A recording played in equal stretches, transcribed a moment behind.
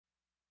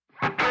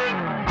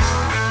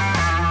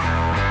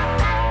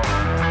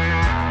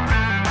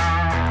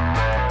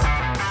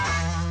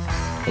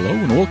Hello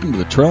and welcome to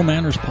the Trail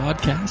Manners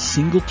Podcast,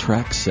 single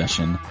track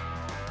session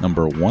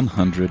number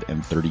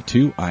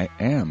 132. I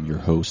am your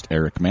host,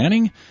 Eric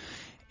Manning,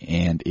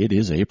 and it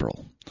is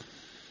April.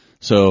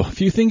 So a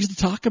few things to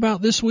talk about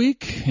this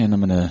week, and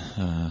I'm going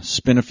to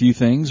spin a few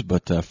things,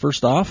 but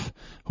first off,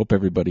 hope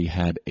everybody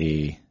had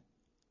a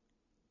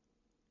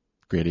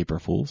great April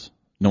Fool's.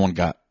 No one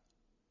got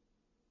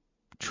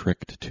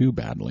tricked too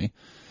badly.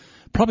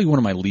 Probably one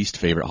of my least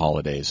favorite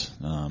holidays.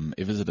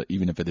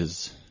 Even if it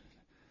is,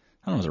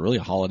 I don't know, is it really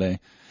a holiday?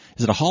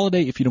 Is it a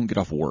holiday if you don't get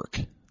off work?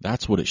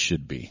 That's what it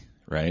should be,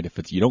 right? If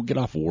it's you don't get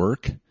off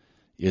work,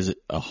 is it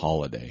a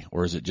holiday?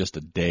 Or is it just a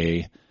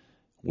day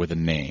with a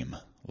name,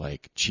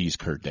 like Cheese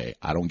Curd Day?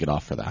 I don't get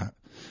off for that.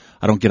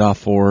 I don't get off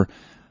for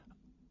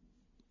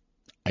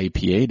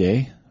IPA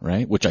Day,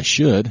 right? Which I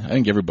should. I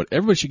think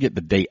everybody should get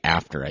the day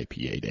after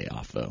IPA Day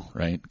off, though,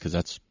 right? Because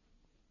that's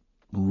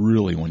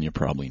really when you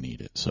probably need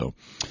it. So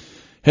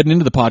heading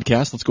into the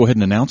podcast, let's go ahead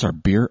and announce our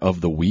beer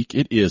of the week.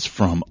 It is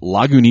from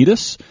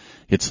Lagunitas.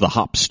 It's the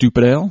Hop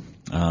Stupid Ale.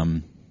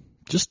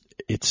 It's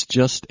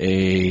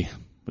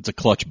a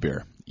clutch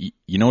beer.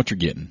 You know what you're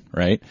getting,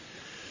 right?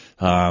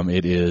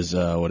 It is,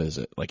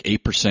 like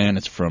 8%.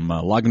 It's from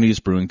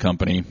Lagunitas Brewing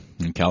Company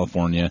in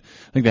California.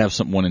 I think they have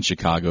one in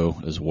Chicago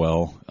as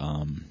well.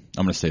 I'm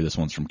going to say this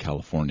one's from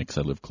California because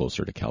I live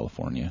closer to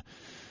California.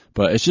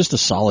 But it's just a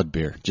solid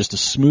beer, just a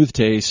smooth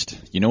taste.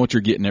 You know what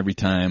you're getting every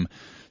time.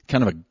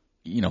 Kind of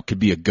could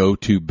be a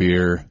go-to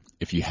beer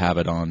if you have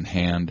it on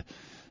hand.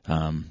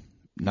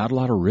 Not a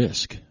lot of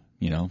risk.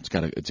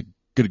 It's a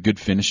good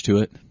finish to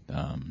it.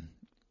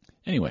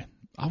 Anyway,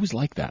 I always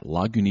like that.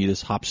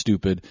 Lagunitas, Hop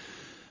Stupid.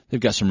 They've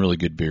got some really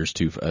good beers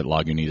too at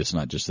Lagunitas,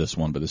 not just this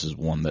one, but this is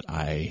one that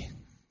I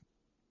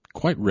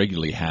quite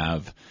regularly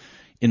have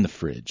in the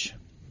fridge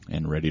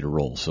and ready to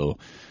roll. So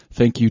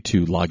thank you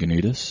to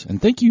Lagunitas,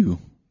 and thank you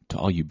to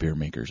all you beer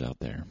makers out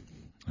there.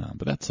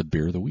 But that's the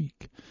beer of the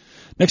week.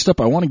 Next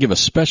up, I want to give a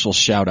special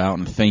shout out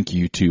and thank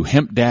you to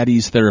Hemp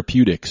Daddies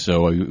Therapeutics.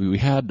 So we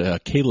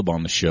had Caleb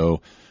on the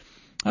show.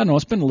 I don't know,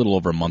 it's been a little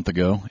over a month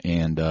ago,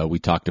 and we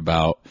talked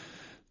about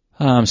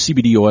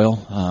CBD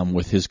oil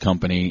with his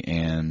company.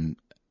 And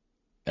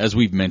as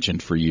we've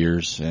mentioned for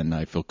years, and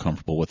I feel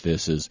comfortable with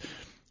this, is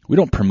we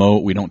don't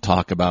promote, we don't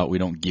talk about, we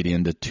don't get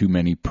into too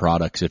many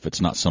products if it's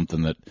not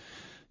something that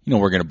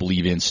we're going to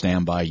believe in,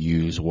 stand by,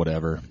 use,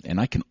 whatever. And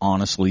I can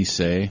honestly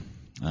say,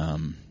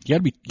 you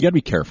gotta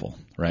be careful,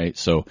 right?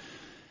 So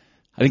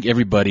I think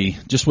everybody,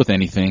 just with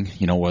anything,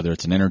 whether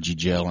it's an energy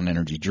gel, an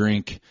energy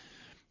drink,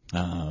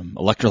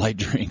 electrolyte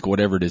drink,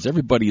 whatever it is,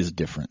 everybody is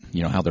different.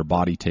 How their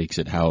body takes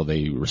it, how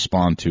they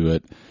respond to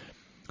it.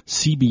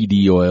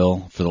 CBD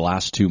oil for the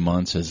last 2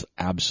 months has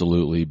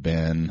absolutely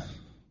been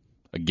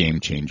a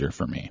game changer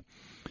for me.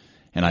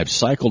 And I've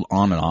cycled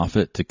on and off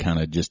it to kind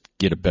of just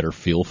get a better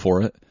feel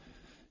for it.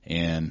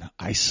 And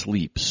I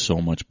sleep so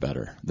much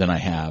better than I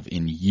have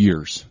in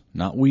years,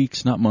 not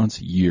weeks, not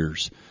months,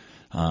 years.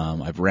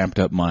 I've ramped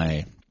up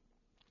my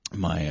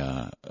gym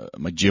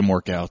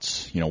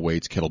workouts,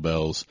 weights,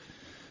 kettlebells,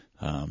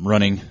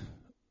 running.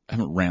 I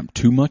haven't ramped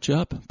too much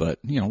up, but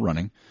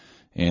running.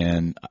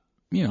 And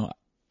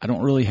I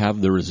don't really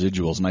have the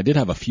residuals. And I did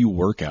have a few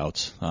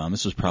workouts.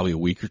 This was probably a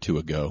week or two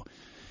ago,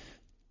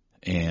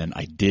 and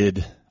I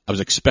was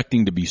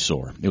expecting to be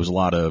sore. It was a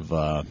lot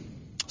of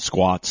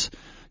squats.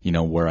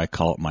 Where I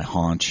call it my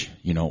haunch,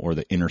 or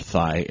the inner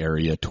thigh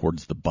area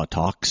towards the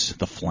buttocks,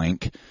 the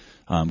flank,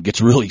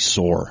 gets really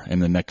sore.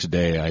 And the next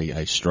day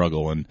I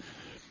struggle and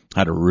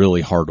had a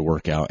really hard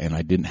workout, and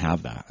I didn't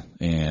have that.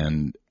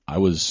 And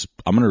it's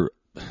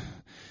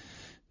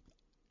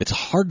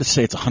hard to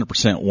say it's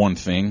 100% one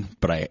thing,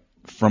 but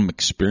from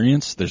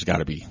experience, there's got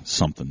to be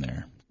something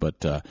there.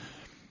 But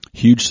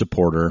huge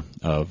supporter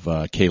of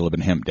Caleb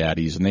and Hemp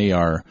Daddies, and they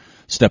are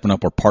stepping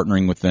up. We're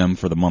partnering with them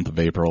for the month of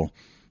April.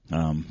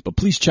 But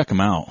please check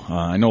them out.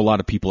 I know a lot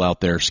of people out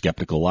there are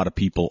skeptical. A lot of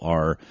people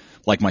are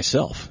like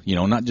myself,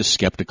 not just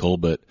skeptical,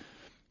 but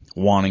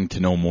wanting to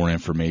know more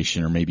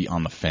information or maybe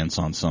on the fence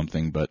on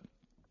something. But,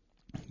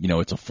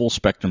 it's a full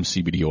spectrum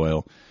CBD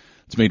oil.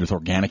 It's made with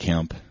organic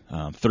hemp,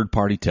 third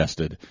party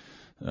tested,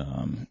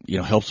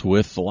 helps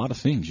with a lot of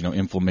things,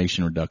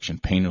 inflammation reduction,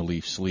 pain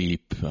relief,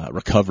 sleep,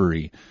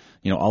 recovery,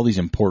 all these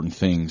important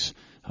things.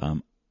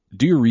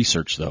 Do your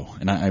research though.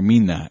 And I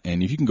mean that.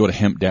 And if you can go to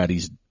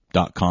hempdaddies.com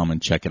and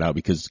check it out,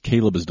 because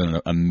Caleb has done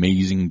an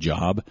amazing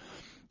job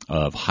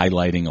of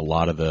highlighting a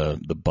lot of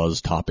the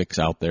buzz topics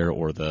out there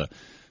or the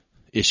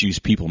issues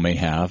people may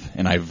have.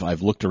 And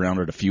I've looked around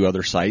at a few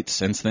other sites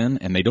since then,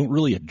 and they don't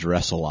really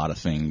address a lot of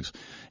things.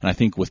 And I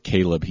think with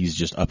Caleb, he's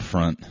just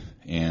upfront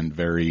and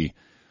very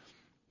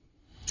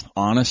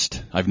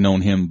honest. I've known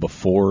him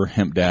before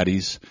Hemp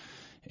Daddies,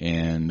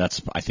 and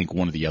that's, I think,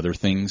 one of the other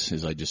things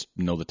is I just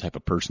know the type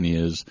of person he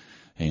is.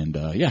 And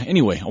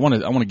anyway, I want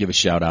to give a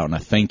shout out and a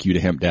thank you to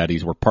Hemp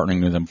Daddies. We're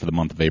partnering with them for the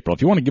month of April.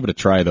 If you want to give it a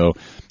try, though,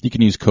 you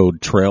can use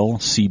code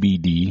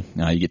TRAILCBD.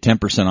 You get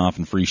 10% off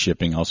and free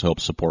shipping. Also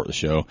helps support the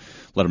show.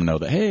 Let them know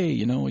that,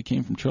 hey, we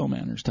came from Trail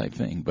Manners type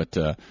thing. But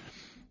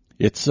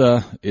It's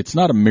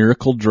not a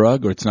miracle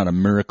drug, or it's not a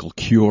miracle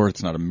cure.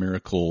 It's not a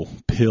miracle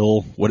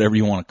pill, whatever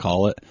you want to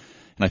call it.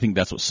 And I think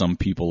that's what some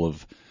people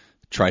have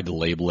tried to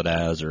label it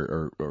as,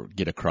 or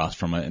get across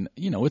from it. And,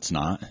 it's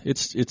not.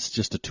 It's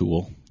just a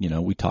tool.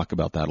 We talk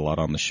about that a lot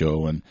on the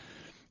show, and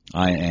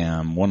I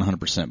am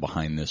 100%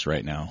 behind this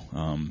right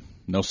now.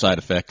 No side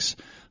effects.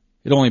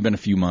 It's only been a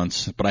few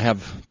months, but I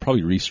have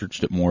probably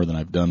researched it more than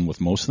I've done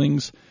with most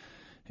things,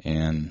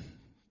 and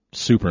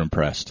super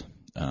impressed.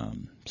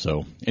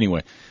 So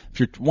anyway, if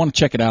you want to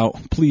check it out,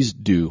 please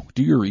do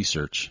your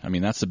research. I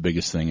mean, that's the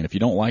biggest thing. And if you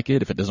don't like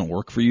it, if it doesn't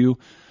work for you,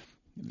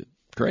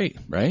 great,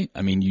 right?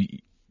 I mean,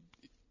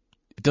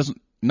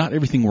 not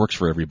everything works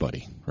for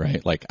everybody,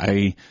 right? Like,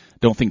 I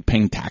don't think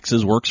paying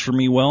taxes works for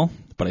me well,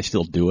 but I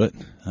still do it.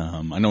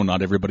 I know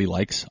not everybody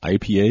likes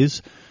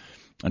IPAs,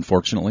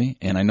 unfortunately,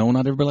 and I know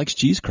not everybody likes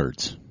cheese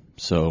curds.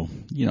 So,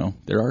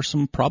 there are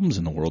some problems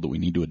in the world that we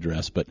need to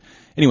address. But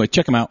anyway,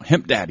 check them out,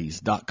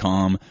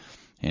 hempdaddies.com.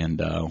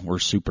 And we're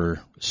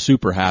super,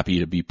 super happy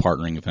to be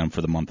partnering with them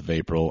for the month of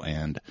April.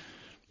 And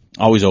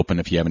always open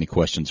if you have any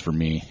questions for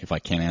me. If I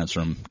can't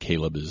answer them,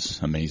 Caleb is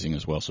amazing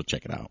as well, so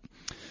check it out.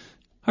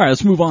 All right,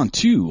 let's move on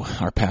to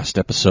our past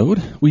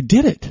episode. We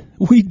did it.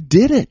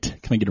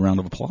 Can I get a round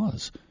of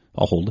applause?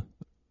 I'll hold it.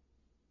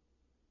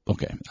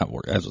 Okay, that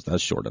worked.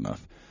 That's short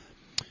enough.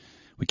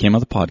 We came out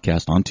the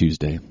podcast on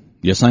Tuesday.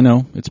 Yes, I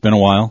know. It's been a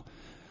while.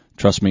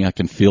 Trust me, I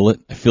can feel it.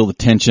 I feel the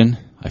tension.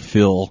 I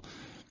feel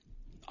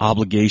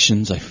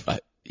obligations. I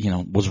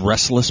was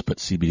restless, but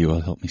CBD oil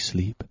helped me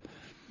sleep.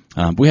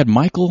 We had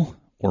Mike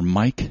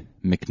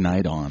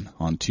McKnight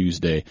on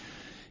Tuesday,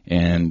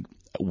 and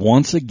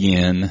once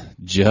again,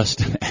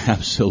 just an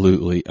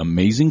absolutely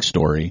amazing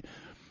story.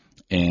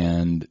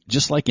 And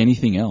just like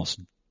anything else,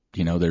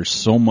 there's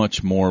so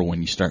much more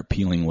when you start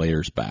peeling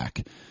layers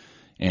back.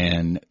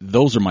 And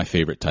those are my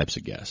favorite types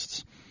of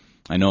guests.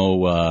 I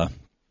know,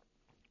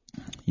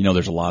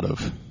 there's a lot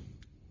of,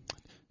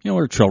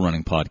 we're a trail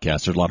running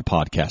podcast. There's a lot of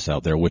podcasts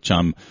out there, which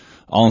I'm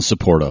all in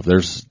support of.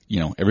 There's,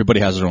 everybody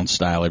has their own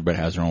style. Everybody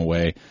has their own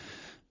way.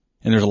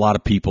 And there's a lot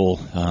of people,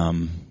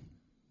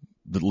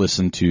 that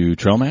listen to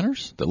Trail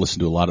Manners, that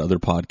listen to a lot of other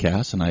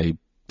podcasts, and I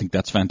think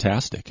that's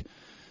fantastic.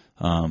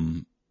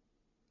 One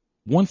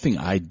thing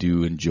I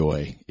do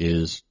enjoy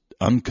is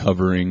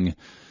uncovering,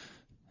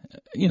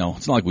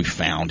 it's not like we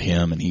found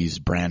him and he's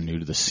brand new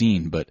to the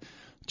scene, but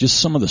just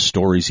some of the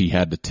stories he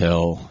had to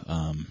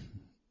tell,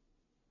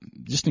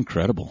 just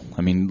incredible.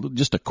 I mean,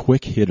 just a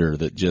quick hitter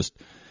that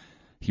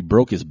he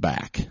broke his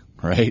back,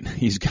 right?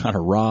 He's got a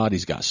rod,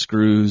 he's got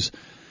screws,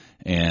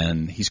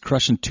 and he's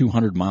crushing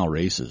 200-mile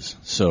races.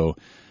 So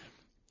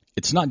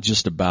it's not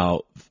just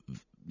about,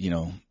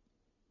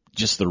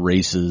 just the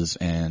races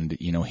and,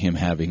 him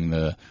having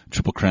the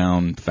Triple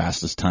Crown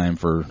fastest time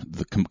for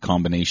the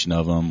combination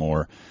of them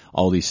or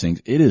all these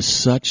things. It is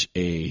such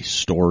a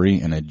story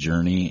and a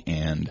journey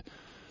and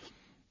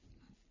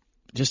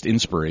just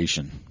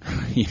inspiration.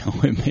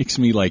 It makes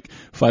me like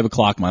 5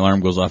 o'clock, my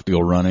alarm goes off to go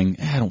running.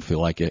 I don't feel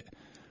like it.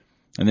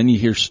 And then you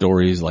hear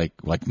stories like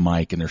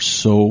Mike, and there's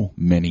so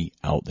many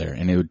out there,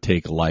 and it would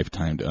take a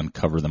lifetime to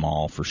uncover them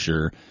all for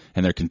sure,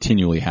 and they're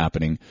continually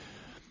happening.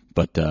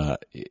 But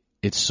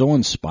it's so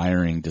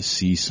inspiring to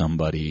see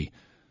somebody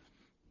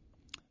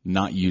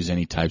not use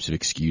any types of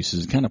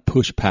excuses, kind of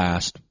push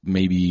past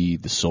maybe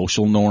the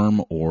social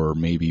norm or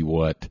maybe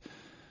what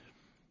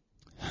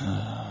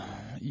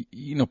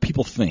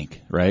people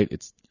think, right?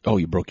 It's, oh,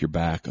 you broke your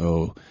back,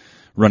 oh,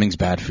 running's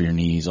bad for your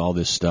knees, all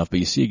this stuff. But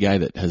you see a guy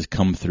that has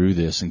come through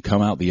this and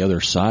come out the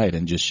other side,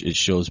 and just it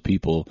shows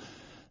people,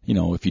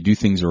 if you do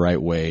things the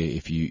right way,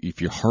 if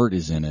your heart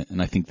is in it,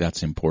 and I think that's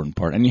the important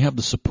part. And you have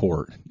the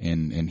support,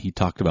 and he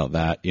talked about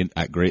that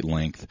at great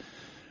length.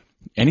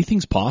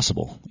 Anything's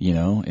possible,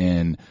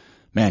 and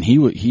man,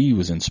 he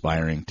was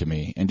inspiring to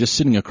me. And just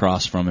sitting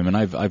across from him, and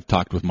I've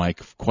talked with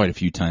Mike quite a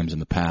few times in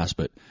the past,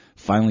 but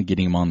finally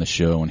getting him on the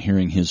show and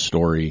hearing his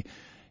story.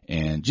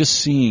 And just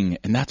seeing,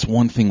 and that's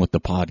one thing with the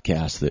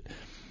podcast that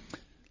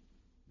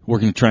we're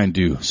going to try and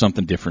do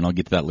something different. I'll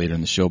get to that later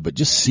in the show, but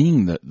just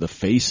seeing the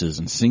faces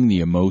and seeing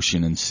the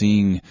emotion and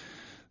seeing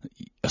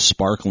a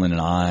sparkle in an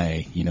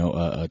eye,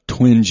 a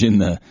twinge in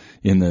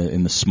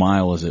the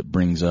smile as it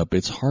brings up.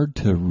 It's hard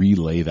to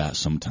relay that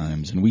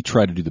sometimes, and we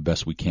try to do the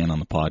best we can on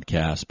the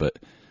podcast, but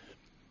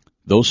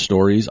those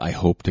stories I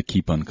hope to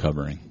keep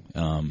uncovering.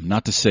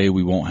 Not to say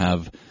we won't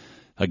have,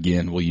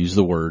 again, we'll use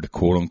the word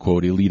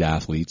quote-unquote elite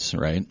athletes,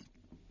 right?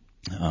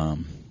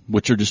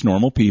 Which are just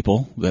normal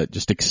people that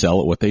just excel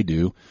at what they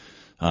do.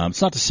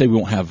 It's not to say we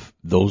won't have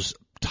those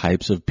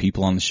types of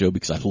people on the show,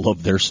 because I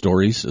love their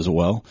stories as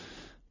well.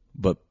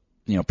 But,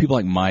 people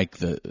like Mike,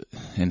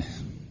 and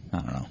I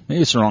don't know,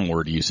 maybe it's the wrong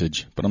word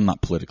usage, but I'm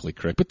not politically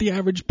correct. But the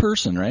average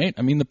person, right?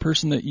 I mean, the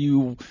person that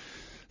you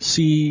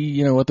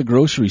see, at the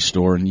grocery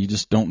store and you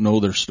just don't know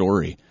their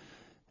story.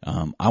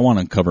 I want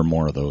to uncover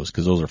more of those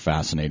because those are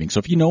fascinating. So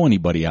if you know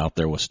anybody out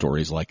there with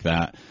stories like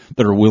that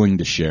are willing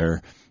to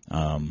share,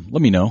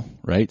 let me know,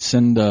 right?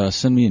 Send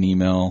me an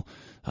email,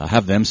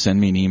 have them send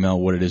me an email,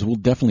 what it is. We'll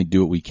definitely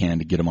do what we can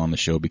to get them on the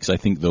show, because I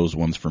think those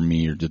ones for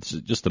me are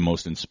just the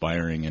most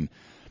inspiring. And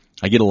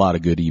I get a lot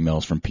of good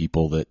emails from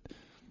people that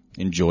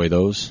enjoy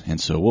those.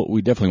 And so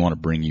we definitely want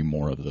to bring you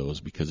more of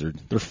those, because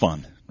they're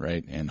fun,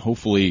 right? And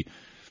hopefully,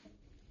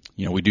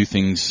 we do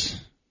things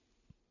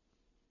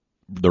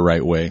the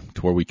right way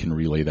to where we can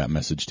relay that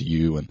message to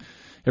you, and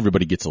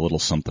everybody gets a little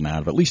something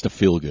out of it, at least a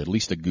feel good, at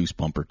least a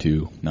goosebump or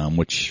two,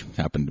 which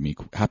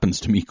happens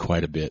to me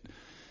quite a bit.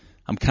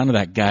 I'm kind of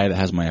that guy that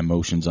has my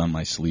emotions on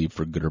my sleeve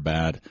for good or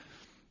bad.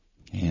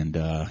 And,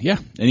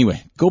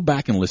 anyway, go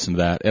back and listen to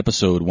that,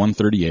 episode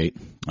 138,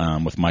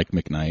 with Mike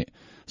McKnight.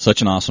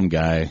 Such an awesome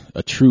guy,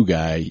 a true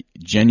guy,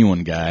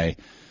 genuine guy,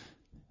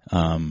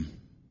 fun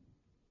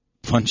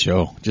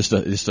show, just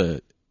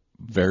a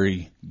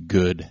very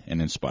good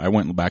and inspiring. I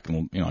went back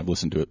and, I've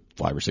listened to it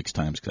 5 or 6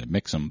 times because I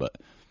mix them, but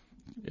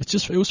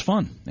it was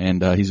fun,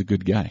 and he's a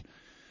good guy.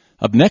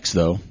 Up next,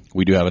 though,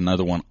 we do have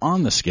another one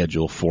on the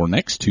schedule for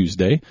next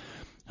Tuesday,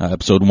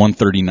 episode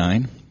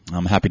 139.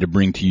 I'm happy to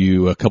bring to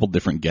you a couple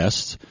different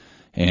guests,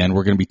 and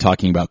we're going to be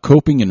talking about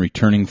coping and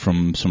returning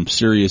from some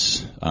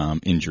serious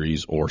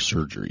injuries or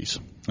surgeries.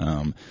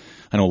 I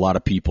know a lot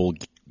of people,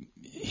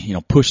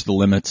 push the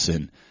limits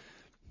and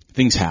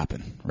things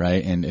happen,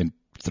 right? And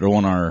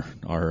throwing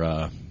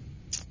our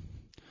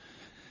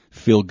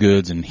feel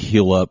goods and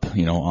heal up,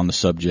 on the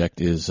subject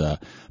is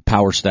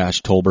Power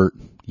Stash Tolbert.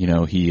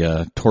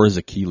 He tore his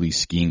Achilles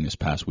skiing this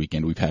past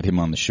weekend. We've had him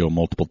on the show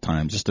multiple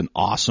times. Just an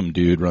awesome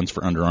dude, runs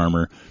for Under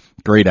Armour,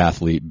 great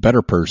athlete,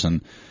 better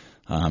person.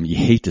 You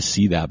hate to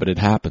see that, but it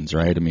happens,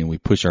 right? I mean, we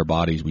push our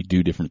bodies, we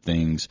do different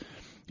things.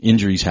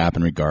 Injuries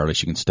happen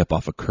regardless. You can step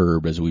off a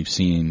curb, as we've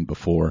seen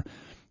before.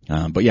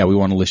 But yeah, we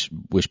want to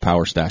wish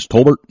Power Stash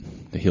Tolbert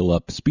to heal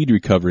up, speedy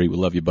recovery. We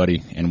love you,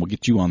 buddy, and we'll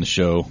get you on the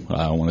show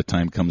when the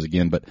time comes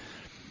again. But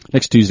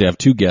next Tuesday, I have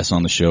 2 guests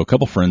on the show, a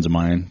couple friends of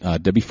mine,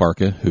 Debbie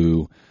Farka,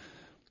 who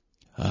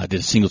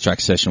did a single track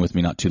session with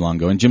me not too long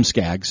ago, and Jim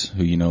Skaggs,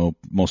 who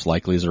most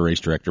likely is a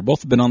race director.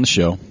 Both have been on the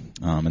show,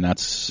 and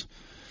that's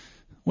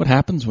what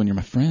happens when you're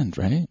my friend,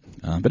 right?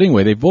 But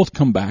anyway, they've both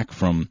come back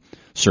from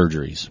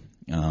surgeries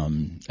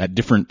at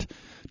different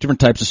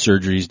types of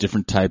surgeries,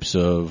 different types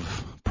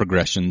of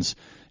progressions,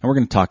 and we're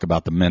going to talk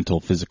about the mental,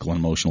 physical, and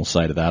emotional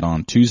side of that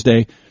on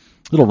Tuesday.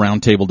 Little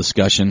roundtable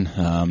discussion.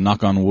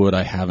 Knock on wood,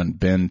 I haven't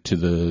been to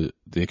the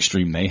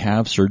extreme they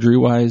have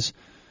surgery-wise,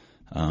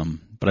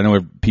 but I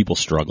know people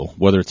struggle,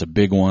 whether it's a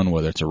big one,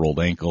 whether it's a rolled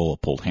ankle, a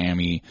pulled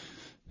hammy,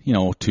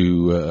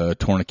 to a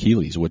torn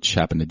Achilles, which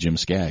happened to Jim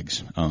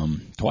Skaggs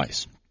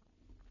twice.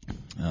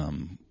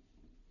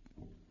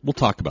 We'll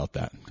talk about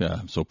that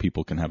so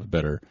people can have a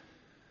better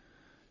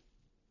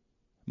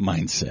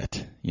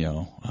mindset,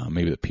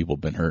 maybe that people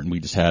have been hurt. And we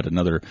just had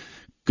another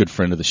good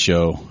friend of the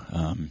show,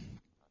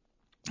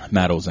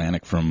 Matt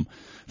Ozanek from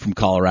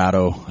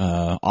Colorado,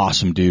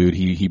 awesome dude.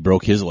 He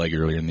broke his leg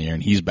earlier in the year,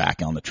 and he's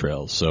back on the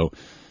trails. So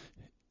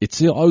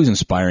it's always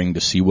inspiring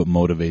to see what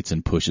motivates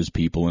and pushes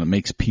people, and it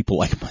makes people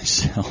like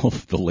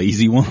myself, the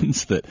lazy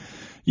ones that,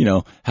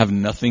 have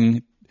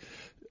nothing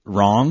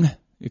wrong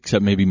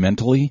except maybe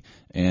mentally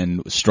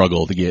and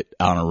struggle to get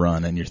out on a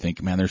run. And you're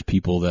thinking, man, there's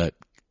people that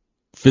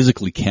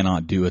physically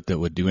cannot do it that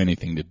would do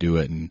anything to do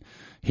it. And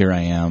here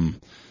I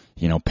am,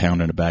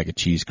 pounding a bag of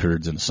cheese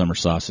curds and a summer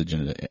sausage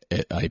and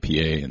an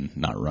IPA and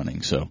not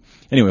running. So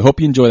anyway,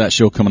 hope you enjoy that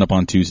show coming up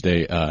on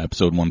Tuesday,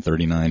 episode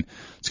 139.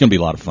 It's going to be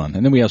a lot of fun.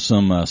 And then we have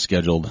some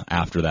scheduled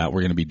after that.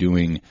 We're going to be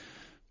doing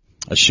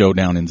a show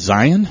down in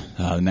Zion,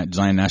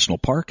 Zion National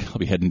Park. I'll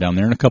be heading down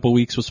there in a couple of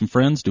weeks with some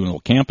friends, doing a little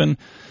camping,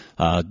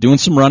 doing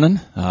some running.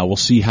 We'll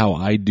see how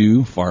I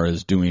do as far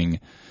as doing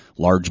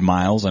large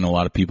miles. I know a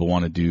lot of people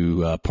want to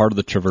do part of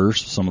the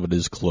Traverse. Some of it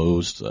is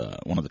closed.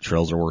 One of the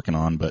trails they're working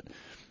on, but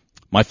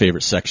my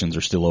favorite sections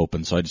are still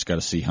open, so I just got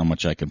to see how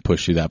much I can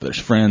push through that. But there's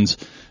friends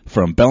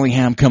from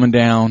Bellingham coming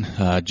down,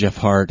 Jeff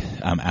Hart,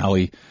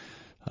 Allie,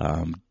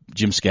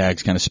 Jim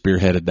Skaggs kind of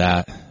spearheaded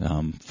that.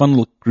 Fun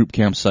little group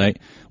campsite.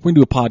 We're going to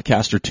do a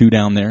podcast or 2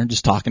 down there,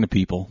 just talking to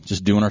people,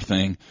 just doing our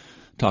thing,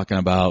 talking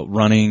about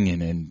running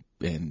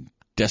and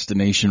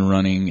destination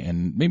running,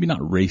 and maybe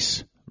not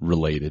race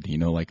related,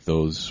 like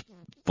those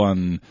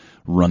fun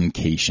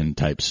runcation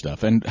type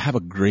stuff, and have a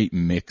great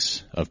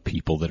mix of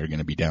people that are going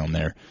to be down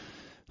there.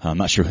 I'm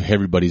not sure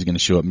everybody's going to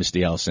show up.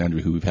 Misty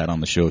Alessandri, who we've had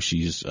on the show,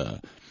 she's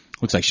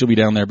looks like she'll be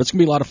down there, but it's going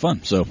to be a lot of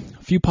fun. So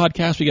a few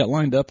podcasts we got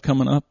lined up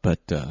coming up, but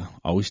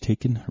always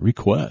taking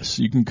requests.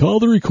 You can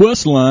call the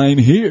request line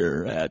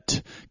here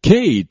at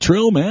K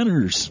Trail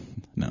Manners.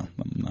 No,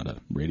 I'm not a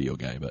radio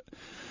guy, but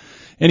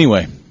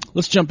anyway,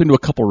 let's jump into a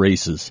couple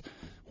races,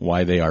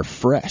 why they are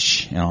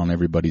fresh and on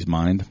everybody's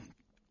mind.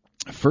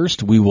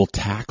 First, we will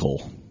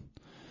tackle.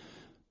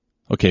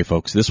 Okay,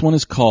 folks, this one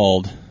is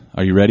called,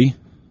 are you ready?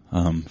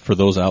 For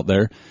those out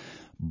there,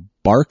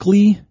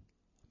 Barkley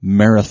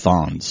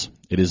Marathons.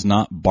 It is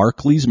not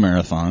Barkley's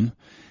Marathon.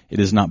 It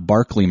is not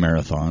Barkley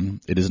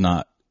Marathon. It is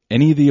not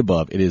any of the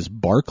above. It is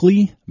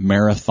Barkley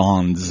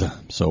Marathons.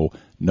 So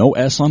no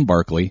S on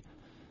Barkley,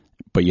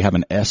 but you have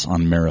an S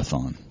on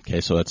Marathon.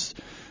 Okay, so that's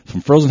from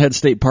Frozen Head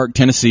State Park,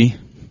 Tennessee.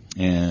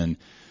 and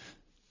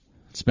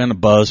it's been a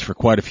buzz for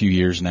quite a few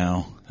years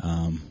now.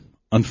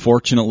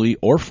 Unfortunately,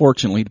 or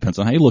fortunately, depends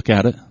on how you look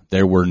at it,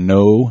 there were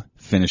no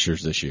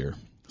finishers this year.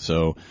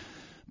 So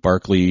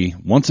Barkley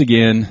once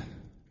again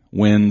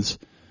wins,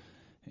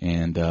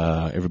 and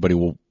everybody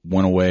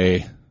went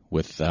away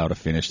without a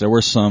finish. There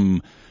were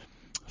some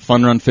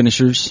fun run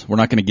finishers. We're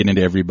not going to get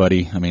into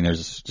everybody. I mean,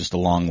 there's just a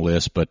long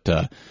list, but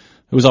it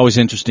was always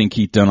interesting.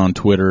 Keith Dunn on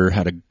Twitter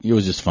it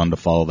was just fun to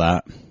follow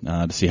that,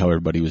 to see how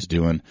everybody was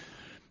doing.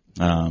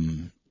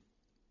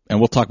 And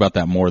we'll talk about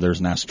that more.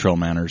 There's an Ask Trail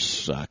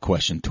Manners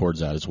question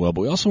towards that as well.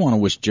 But we also want to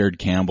wish Jared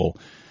Campbell,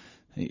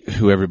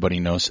 who everybody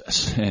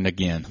knows, and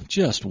again,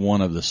 just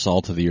one of the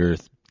salt of the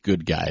earth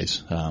good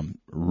guys,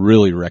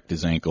 really wrecked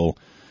his ankle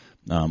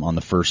on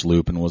the first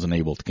loop and wasn't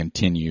able to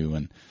continue.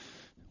 And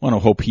I want to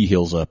hope he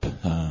heals up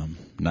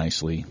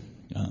nicely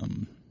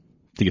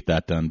to get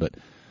that done. But,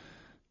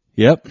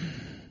 yep,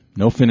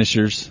 no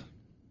finishers.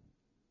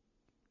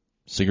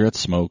 Cigarettes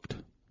smoked.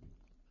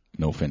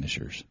 No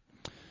finishers.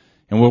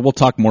 And we'll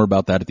talk more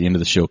about that at the end of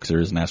the show because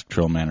there is an Ask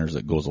Trail Manners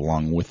that goes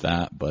along with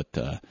that. But,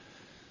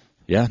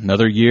 yeah,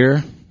 another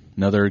year,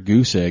 another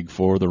goose egg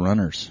for the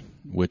runners,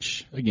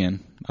 which,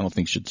 again, I don't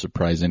think should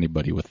surprise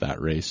anybody with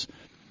that race,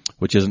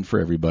 which isn't for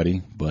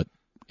everybody, but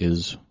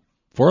is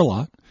for a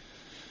lot.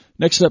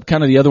 Next up,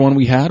 kind of the other one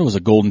we had was a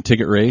golden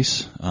ticket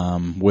race,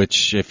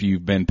 which if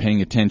you've been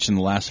paying attention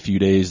the last few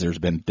days, there's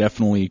been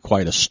definitely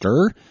quite a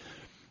stir.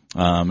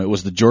 It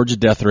was the Georgia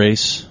Death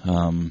Race,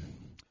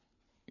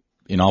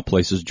 in all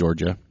places,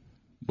 Georgia,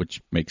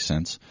 which makes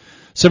sense.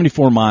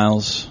 74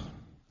 miles,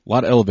 a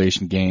lot of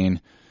elevation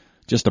gain,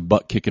 just a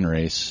butt-kicking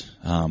race,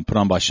 put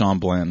on by Sean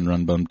Blanton,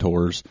 Run Bum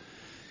Tours.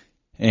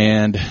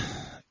 And,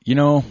 you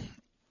know,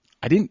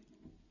 I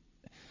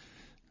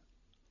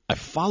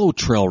follow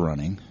trail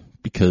running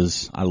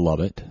because I love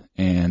it,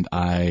 and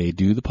I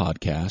do the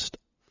podcast,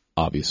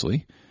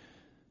 obviously.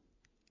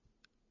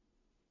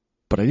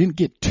 But I didn't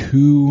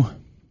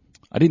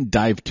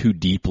dive too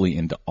deeply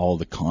into all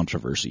the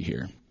controversy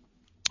here.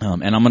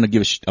 And I'm going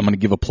to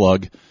give a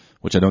plug,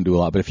 which I don't do a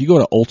lot, but if you go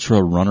to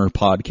Ultra Runner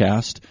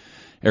Podcast,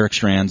 Eric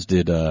Strands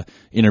did a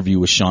interview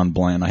with Sean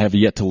Blanton. I have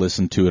yet to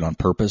listen to it on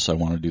purpose. I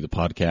want to do the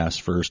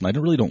podcast first, and I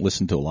really don't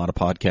listen to a lot of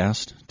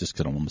podcasts just because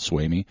I don't want to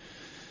sway me.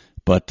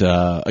 But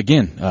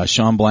again,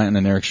 Sean Blanton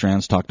and Eric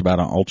Strands talked about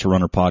it on Ultra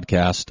Runner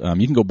Podcast.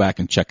 You can go back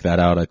and check that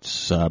out.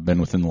 It's been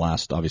within the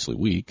last, obviously,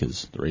 week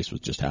because the race was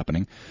just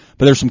happening.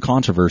 But there's some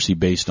controversy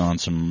based on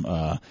some,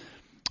 I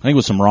think it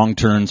was some wrong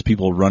turns,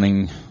 people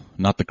running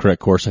not the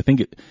correct course. I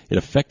think it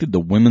affected the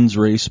women's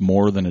race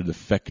more than it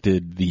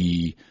affected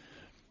the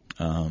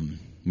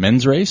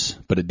men's race,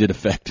 but it did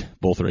affect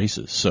both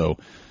races. So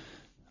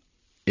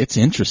it's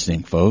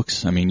interesting,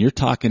 folks. I mean, you're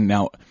talking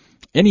now,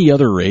 any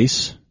other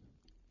race,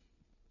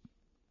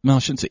 no, I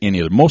shouldn't say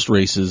any other. Most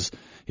races,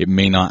 it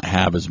may not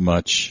have as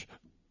much,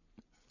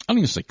 I don't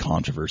even say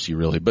controversy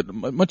really, but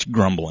much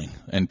grumbling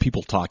and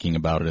people talking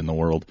about it in the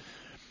world.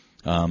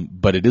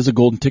 But it is a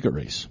golden ticket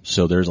race,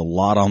 so there's a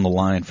lot on the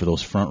line for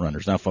those front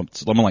runners. Now, if I'm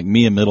someone like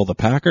me in middle of the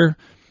packer,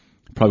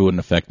 it probably wouldn't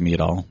affect me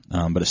at all.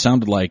 But it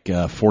sounded like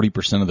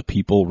 40% of the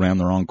people ran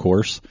the wrong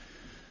course,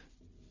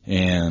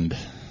 and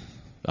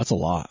that's a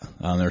lot.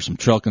 There's some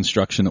trail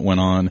construction that went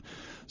on.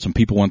 Some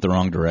people went the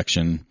wrong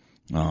direction.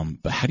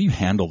 But how do you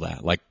handle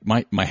that? Like,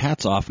 my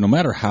hat's off, no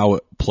matter how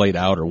it played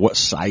out or what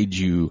side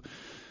you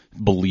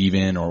believe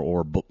in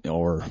or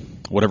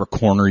whatever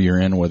corner you're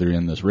in, whether you're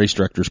in this race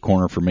director's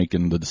corner for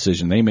making the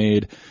decision they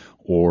made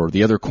or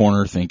the other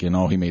corner thinking,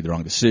 oh, he made the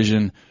wrong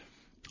decision.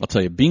 I'll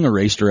tell you, being a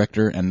race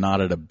director and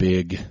not at a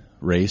big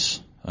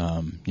race,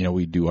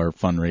 we do our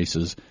fun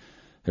races.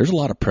 There's a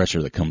lot of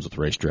pressure that comes with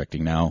race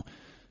directing. Now,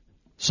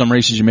 some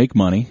races you make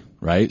money,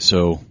 right?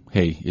 So,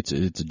 hey, it's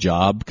a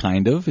job,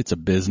 kind of. It's a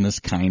business,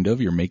 kind of.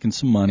 You're making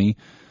some money.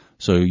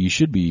 So you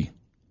should be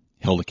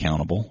held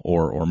accountable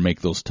or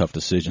make those tough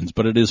decisions.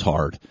 But it is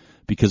hard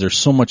because there's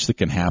so much that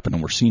can happen,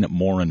 and we're seeing it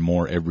more and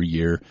more every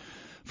year,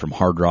 from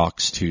Hard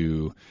Rocks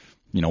to,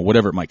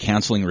 whatever it might,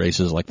 canceling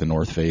races like the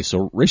North Face.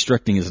 So race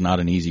directing is not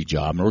an easy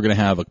job. And we're going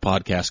to have a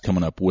podcast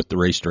coming up with the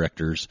race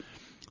directors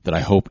that I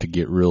hope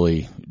to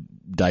really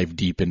dive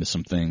deep into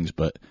some things.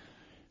 But,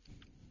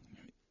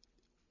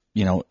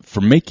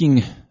 for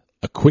making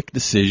a quick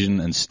decision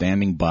and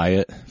standing by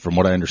it, from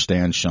what I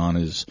understand, Sean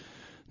is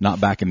not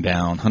backing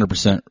down,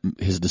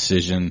 100% his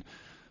decision,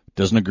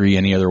 doesn't agree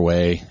any other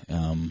way.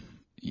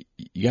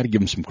 You got to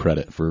give him some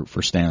credit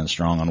for standing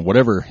strong on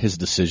whatever his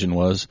decision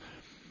was.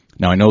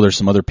 Now, I know there's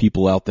some other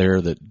people out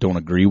there that don't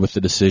agree with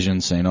the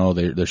decision, saying, oh,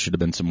 there should have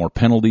been some more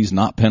penalties,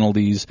 not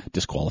penalties,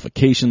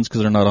 disqualifications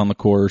because they're not on the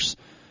course.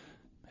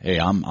 Hey,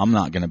 I'm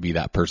not going to be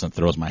that person that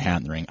throws my hat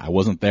in the ring. I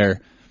wasn't there.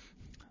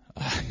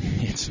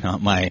 It's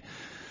not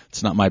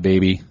my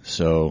baby.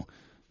 So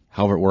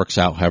however it works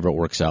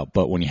out.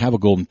 But when you have a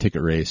golden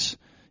ticket race,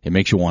 it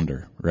makes you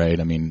wonder, right?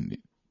 I mean,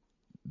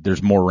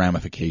 there's more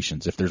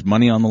ramifications. If there's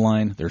money on the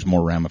line, there's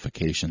more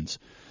ramifications.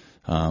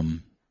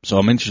 So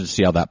I'm interested to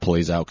see how that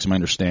plays out, because my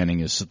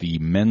understanding is the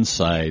men's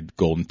side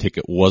golden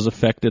ticket was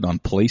affected on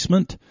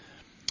placement,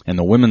 and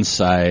the women's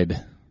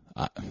side,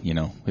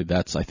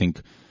 That's, I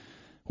think,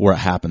 where it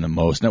happened the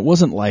most. And it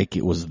wasn't like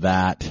it was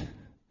that,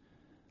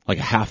 like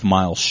a half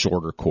mile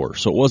shorter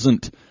course. So it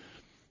wasn't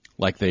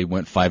like they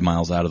went 5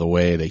 miles out of the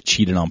way, they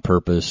cheated on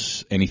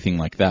purpose, anything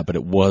like that, but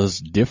it was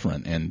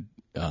different. And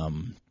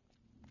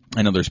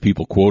I know there's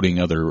people quoting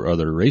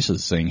other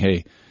races saying,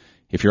 hey,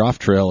 if you're off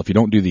trail, if you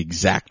don't do the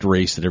exact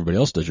race that everybody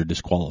else does, you're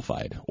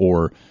disqualified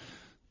or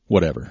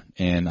whatever.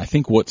 And I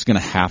think what's going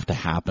to have to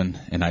happen,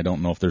 and I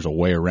don't know if there's a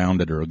way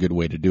around it or a good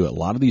way to do it, a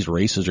lot of these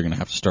races are going to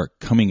have to start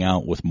coming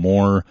out with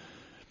more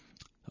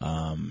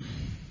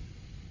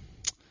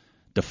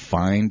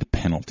defined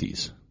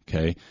penalties.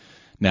 Okay.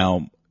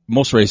 Now,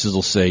 most races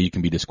will say you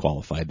can be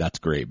disqualified. That's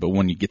great. But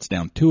when it gets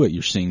down to it,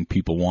 you're seeing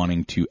people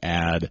wanting to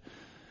add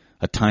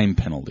a time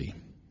penalty.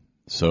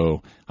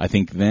 So I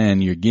think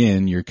then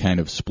you're kind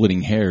of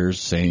splitting hairs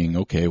saying,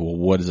 okay, well,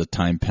 what is a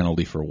time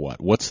penalty for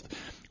what?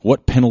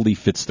 What penalty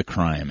fits the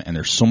crime? And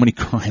there's so many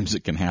crimes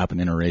that can happen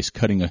in a race,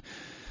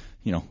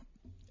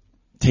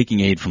 taking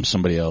aid from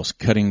somebody else,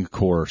 cutting a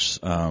course,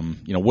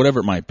 whatever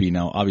it might be.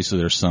 Now, obviously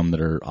there's some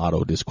that are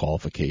auto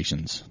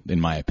disqualifications,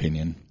 in my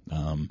opinion,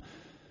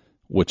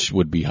 which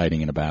would be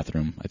hiding in a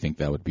bathroom. I think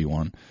that would be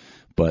one.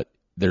 But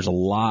there's a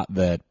lot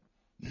that,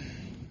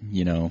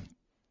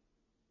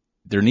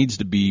 there needs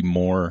to be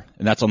more,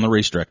 and that's on the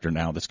race director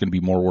now. That's going to be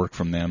more work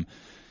from them.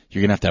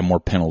 You're going to have more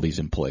penalties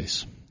in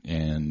place.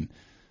 And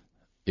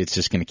it's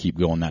just going to keep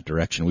going that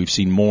direction. We've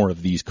seen more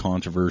of these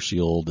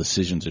controversial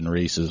decisions in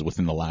races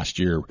within the last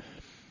year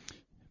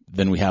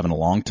than we have in a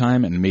long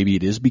time, and maybe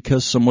it is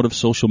because somewhat of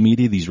social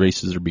media, these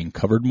races are being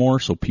covered more,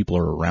 so people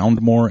are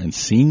around more and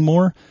seeing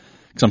more.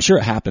 Because I'm sure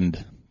it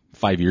happened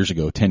 5 years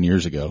ago, 10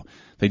 years ago.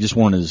 They just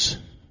weren't as,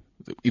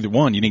 either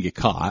one, you didn't get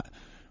caught,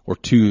 or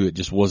two, it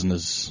just wasn't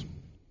as,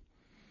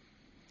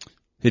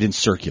 it didn't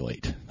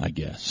circulate, I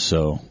guess.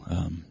 So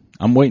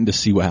I'm waiting to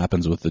see what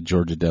happens with the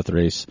Georgia Death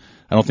Race.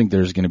 I don't think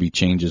there's going to be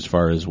changes as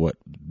far as what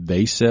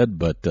they said,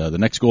 but the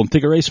next Golden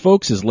Ticket race,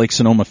 folks, is Lake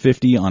Sonoma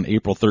 50 on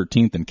April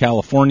 13th in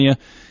California,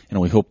 and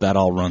we hope that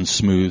all runs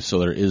smooth so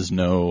there is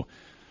no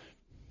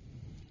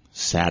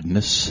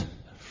sadness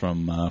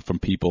from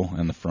people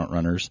and the front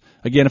runners.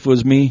 Again, if it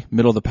was me,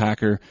 middle of the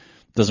packer,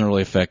 doesn't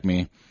really affect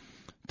me.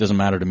 Doesn't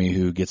matter to me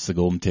who gets the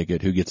Golden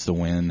Ticket, who gets the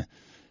win.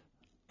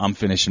 I'm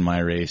finishing my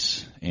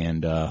race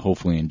and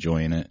hopefully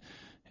enjoying it.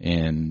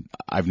 And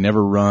I've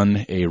never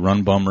run a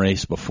run bum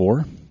race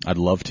before. I'd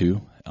love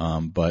to,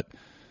 but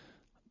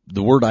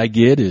the word I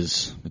get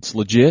is it's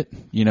legit.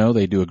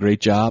 They do a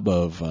great job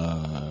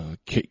of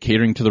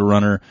catering to the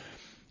runner,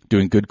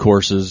 doing good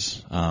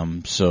courses.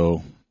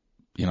 So,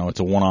 it's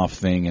a one-off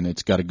thing, and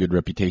it's got a good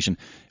reputation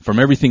from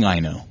everything I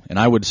know. And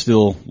I would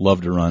still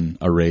love to run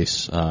a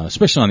race,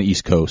 especially on the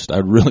East Coast.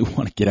 I'd really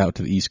want to get out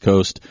to the East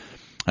Coast.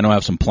 I know I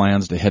have some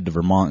plans to head to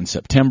Vermont in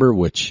September,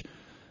 which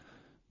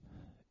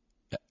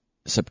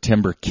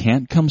September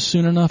can't come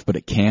soon enough, but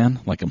it can.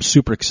 Like, I'm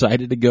super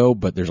excited to go,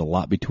 but there's a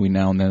lot between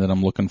now and then that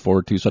I'm looking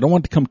forward to. So I don't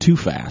want it to come too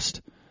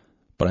fast,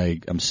 but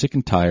I'm sick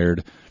and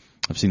tired.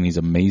 I've seen these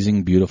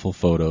amazing, beautiful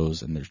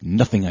photos, and there's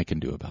nothing I can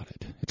do about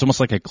it. It's almost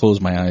like I close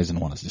my eyes and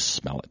want to just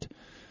smell it.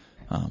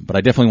 But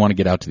I definitely want to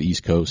get out to the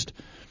East Coast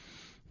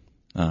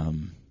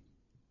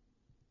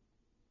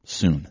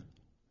soon.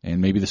 And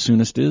maybe the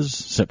soonest is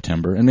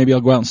September. And maybe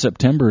I'll go out in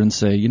September and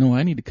say,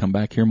 I need to come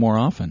back here more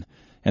often.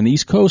 And the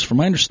East Coast, from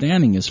my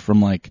understanding, is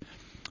from like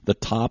the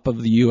top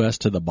of the U.S.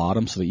 to the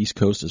bottom. So the East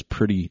Coast is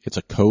it's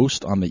a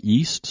coast on the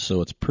east,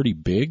 so it's pretty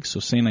big. So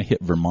saying I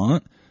hit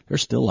Vermont,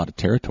 there's still a lot of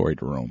territory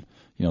to roam.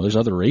 There's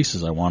other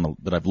races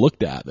that I've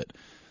looked at that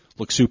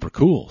look super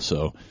cool.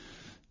 So,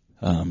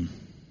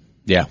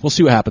 we'll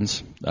see what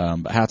happens.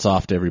 But hats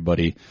off to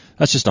everybody.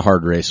 That's just a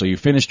hard race. So you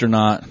finished or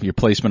not, your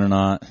placement or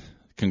not,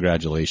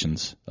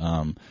 congratulations.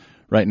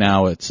 Right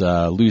now it's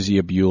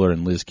Luzia Bueller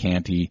and Liz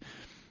Canty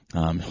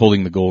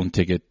holding the golden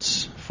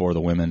tickets for the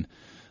women.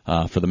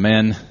 For the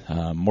men,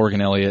 Morgan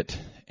Elliott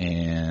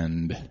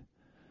and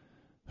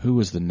who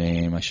was the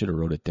name? I should have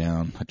wrote it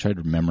down. I tried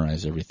to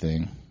memorize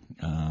everything.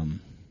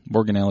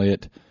 Morgan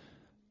Elliott,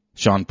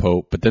 Sean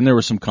Pope, but then there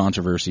was some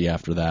controversy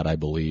after that, I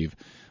believe,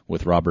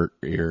 with Robert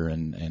Ear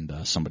and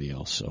somebody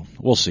else. So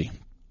we'll see.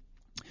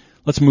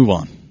 Let's move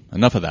on.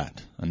 Enough of that.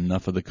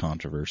 Enough of the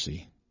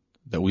controversy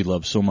that we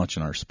love so much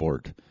in our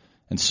sport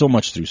and so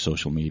much through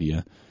social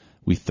media.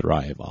 We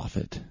thrive off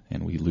it,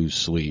 and we lose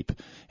sleep,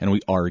 and we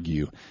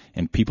argue,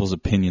 and people's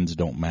opinions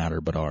don't matter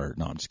but are.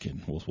 No, I'm just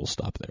kidding. We'll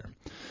stop there.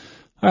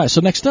 All right,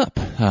 so next up.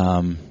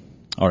 All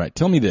right,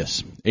 tell me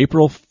this.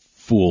 April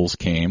Fools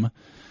came.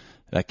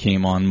 That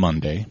came on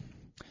Monday,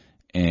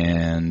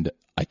 and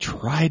I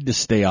tried to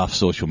stay off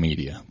social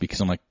media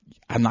because I'm like,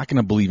 I'm not going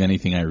to believe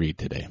anything I read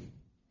today.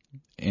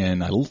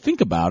 And I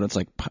think about it. It's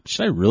like,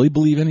 should I really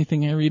believe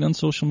anything I read on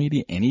social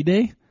media any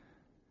day?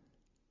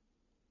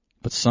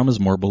 But some is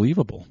more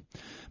believable.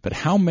 But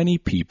how many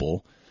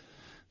people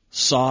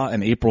saw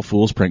an April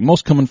Fool's prank?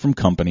 Most coming from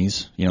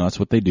companies. That's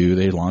what they do.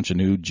 They launch a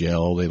new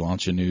gel. They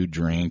launch a new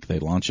drink. They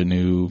launch a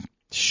new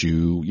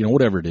shoe.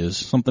 Whatever it is,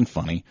 something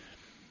funny.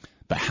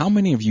 But how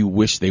many of you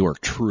wish they were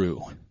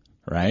true,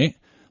 right?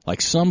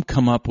 Like some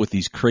come up with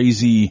these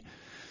crazy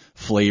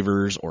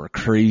flavors or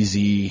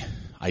crazy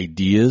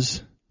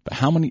ideas, but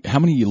how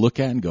many you look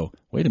at and go,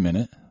 wait a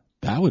minute,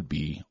 that would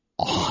be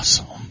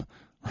awesome,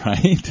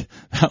 right?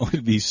 That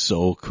would be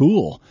so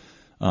cool.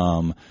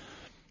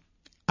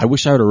 I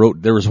wish I would have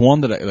wrote, there was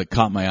one that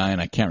caught my eye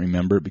and I can't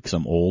remember it because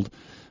I'm old,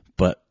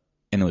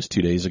 and it was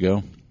 2 days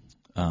ago.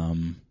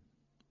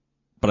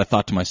 But I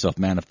thought to myself,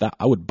 man,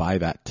 I would buy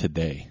that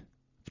today,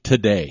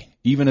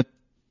 even at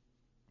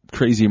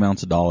crazy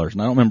amounts of dollars.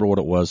 And I don't remember what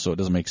it was, so it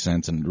doesn't make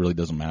sense and it really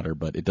doesn't matter,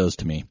 but it does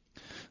to me.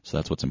 So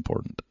that's what's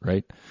important,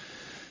 right?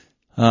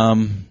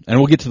 And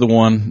we'll get to the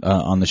one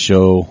on the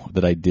show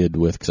that I did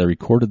with, because I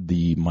recorded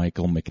the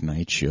Michael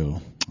McKnight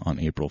show on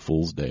April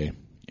Fool's Day,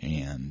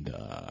 and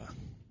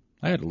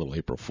I had a little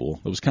April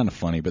Fool. It was kind of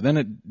funny, but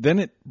then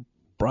it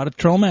brought a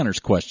Trail Manners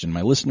question.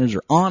 My listeners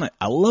are on it.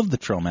 I love the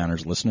Trail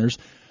Manners listeners.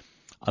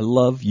 I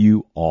love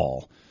you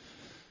all.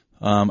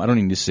 I don't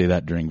even need to say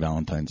that during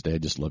Valentine's Day. I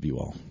just love you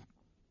all.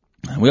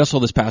 We also,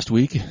 this past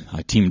week,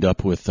 I teamed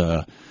up with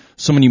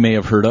someone you may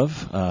have heard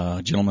of,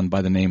 a gentleman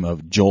by the name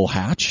of Joel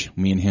Hatch.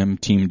 Me and him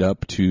teamed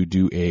up to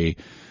do a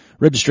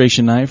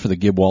registration night for the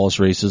Gib Wallace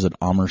races at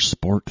Amer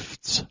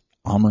Sports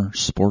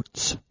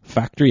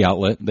Factory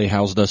Outlet. They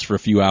housed us for a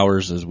few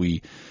hours as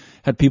we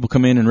had people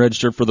come in and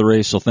register for the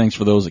race, so thanks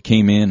for those that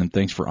came in, and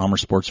thanks for Amer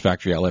Sports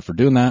Factory Outlet for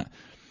doing that.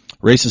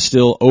 Race is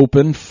still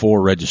open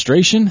for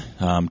registration.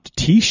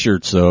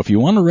 T-shirts, though, if you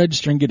want to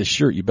register and get a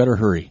shirt, you better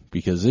hurry,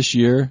 because this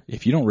year,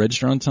 if you don't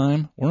register on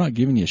time, we're not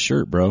giving you a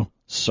shirt, bro.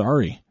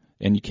 Sorry.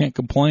 And you can't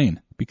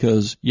complain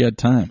because you had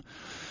time.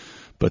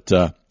 But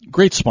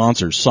great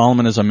sponsors.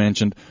 Salomon, as I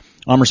mentioned,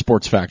 Amer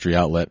Sports Factory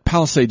Outlet,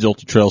 Palisades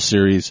Ultra Trail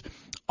Series,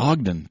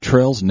 Ogden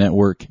Trails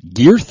Network,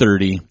 Gear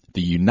 30,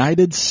 the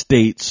United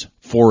States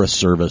Forest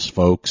Service,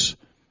 folks.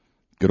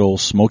 Good old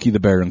Smokey the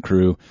Bear and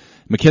crew.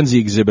 Mackenzie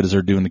Exhibit as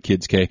they're doing the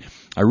Kids K.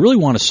 I really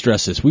want to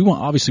stress this. We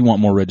obviously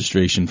want more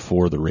registration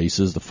for the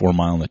races, the 4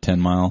 mile and the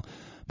 10 mile.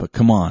 But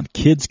come on,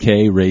 Kids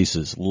K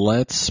races.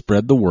 Let's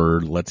spread the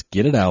word. Let's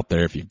get it out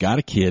there. If you've got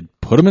a kid,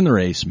 put them in the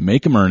race.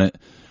 Make them earn it.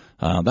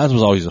 That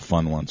was always a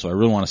fun one. So I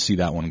really want to see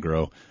that one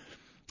grow.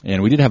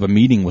 And we did have a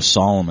meeting with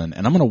Salomon,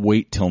 and I'm going to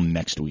wait till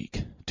next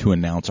week to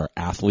announce our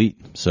athlete.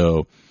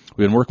 So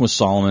we've been working with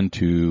Salomon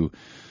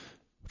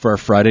for our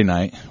Friday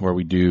night, where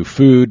we do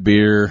food,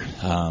 beer,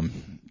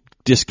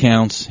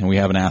 discounts, and we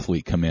have an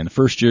athlete come in. The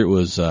first year it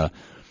was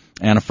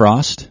Anna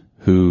Frost,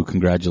 who,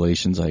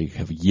 congratulations, I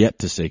have yet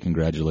to say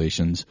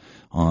congratulations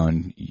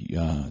on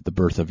the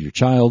birth of your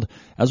child,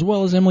 as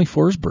well as Emily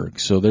Forsberg.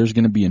 So there's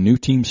going to be a new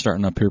team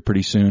starting up here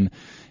pretty soon,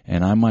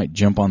 and I might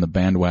jump on the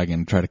bandwagon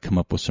and try to come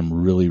up with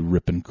some really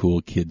ripping cool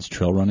kids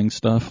trail running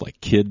stuff,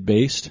 like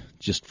kid-based,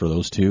 just for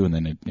those two, and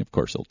then, of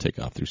course, it'll take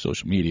off through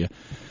social media.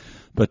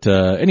 But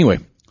anyway,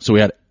 so we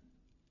had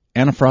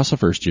Anna Frost the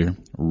first year,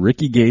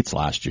 Ricky Gates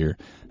last year.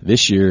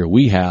 This year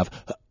we have,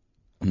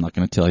 I'm not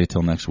going to tell you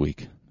till next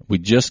week. We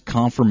just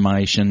got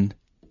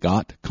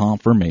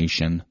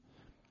confirmation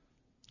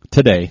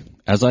today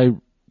as I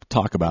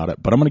talk about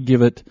it, but I'm going to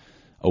give it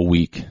a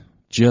week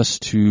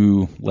just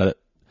to let it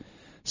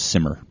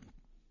simmer.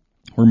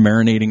 We're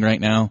marinating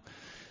right now,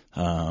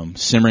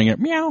 simmering it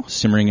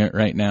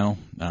right now.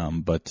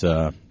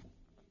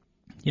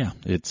 Yeah,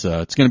 it's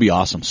going to be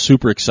awesome.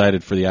 Super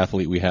excited for the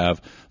athlete we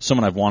have.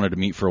 Someone I've wanted to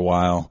meet for a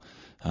while.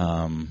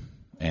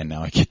 And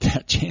now I get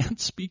that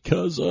chance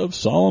because of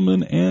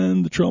Salomon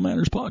and the Trail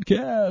Manners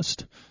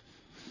podcast.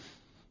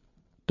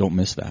 Don't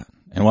miss that.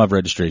 And we'll have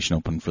registration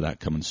open for that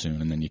coming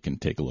soon, and then you can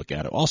take a look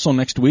at it. Also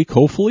next week,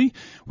 hopefully,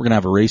 we're going to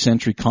have a race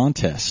entry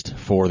contest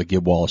for the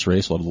Gib Wallace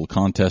race. We'll have a little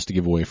contest to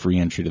give away a free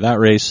entry to that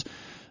race,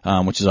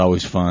 which is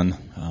always fun.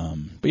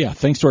 But yeah,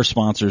 thanks to our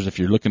sponsors. If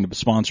you're looking to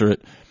sponsor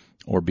it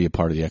or be a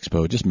part of the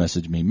expo, just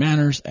message me,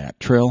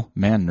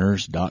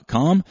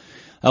 manners@trailmanners.com.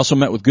 I also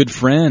met with good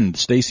friend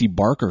Stacy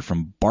Barker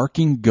from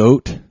Barking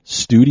Goat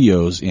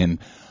Studios in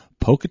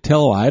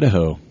Pocatello,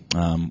 Idaho.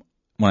 When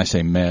I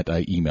say met,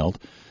 I emailed.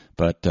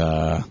 But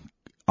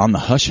on the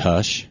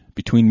hush-hush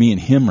between me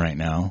and him right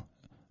now,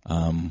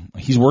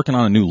 he's working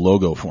on a new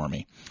logo for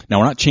me. Now,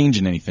 we're not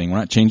changing anything. We're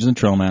not changing the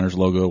Trail Manners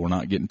logo. We're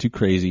not getting too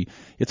crazy.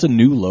 It's a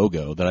new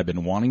logo that I've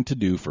been wanting to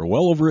do for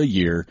well over a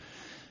year,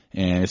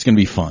 and it's going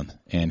to be fun.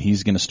 And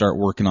he's going to start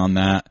working on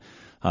that.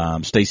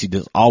 Stacy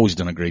has always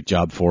done a great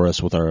job for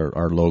us with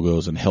our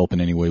logos and help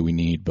in any way we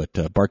need.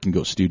 But Barking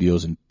Goat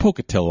Studios in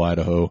Pocatello,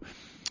 Idaho.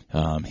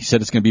 He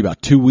said it's going to be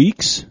about 2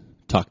 weeks.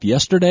 Talked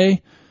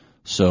yesterday,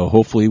 so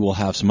hopefully we'll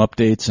have some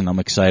updates, and I'm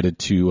excited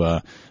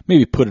to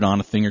maybe put it on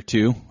a thing or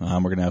two. We're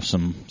going to have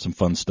some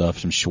fun stuff,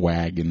 some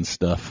swag and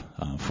stuff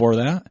for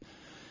that.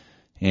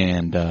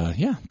 And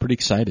yeah, pretty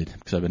excited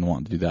because I've been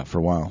wanting to do that for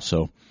a while.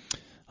 So,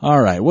 all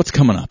right, what's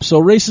coming up? So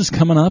races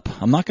coming up.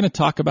 I'm not going to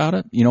talk about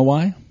it. You know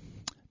why?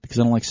 Because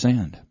I don't like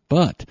sand.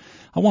 But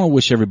I want to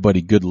wish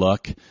everybody good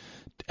luck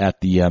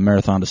at the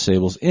Marathon des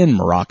Sables in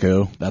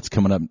Morocco. That's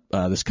coming up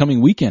this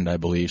coming weekend, I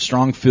believe.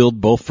 Strong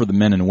field both for the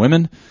men and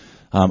women.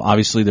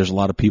 Obviously, there's a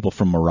lot of people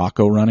from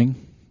Morocco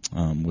running.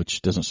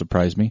 which doesn't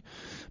surprise me.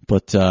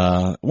 But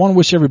I want to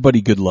wish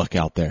everybody good luck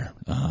out there.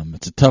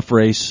 It's a tough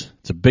race.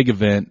 It's a big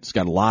event. It's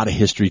got a lot of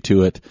history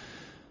to it.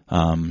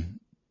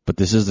 But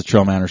this is the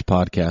Trail Manners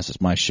podcast. It's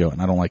my show, and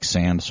I don't like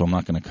sand, so I'm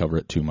not going to cover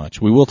it too much.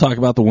 We will talk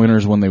about the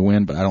winners when they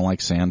win, but I don't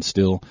like sand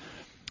still.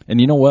 And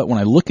you know what? When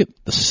I look at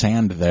the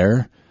sand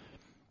there,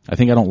 I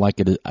think I don't like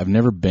it. I've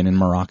never been to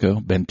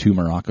Morocco,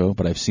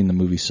 but I've seen the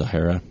movie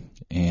Sahara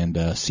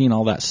and seen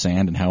all that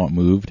sand and how it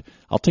moved.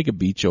 I'll take a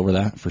beach over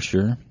that for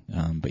sure.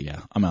 But yeah,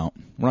 I'm out.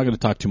 We're not going to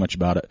talk too much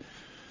about it.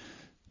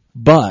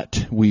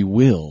 But we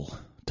will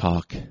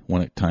talk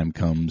when time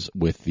comes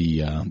with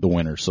the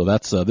winner. So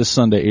that's this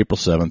Sunday, April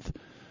 7th.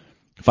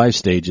 5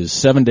 stages,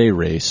 7-day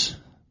race.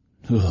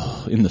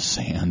 Ugh, in the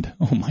sand.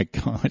 Oh my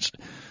gosh.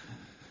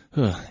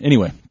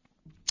 Anyway,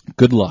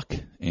 good luck.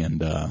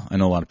 And I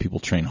know a lot of people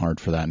train hard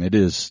for that, and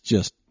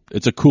it's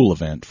a cool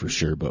event for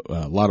sure. But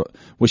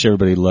wish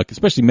everybody luck,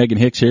 especially Megan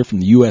Hicks here from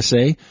the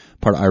USA,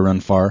 part of I Run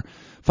Far,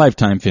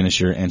 5-time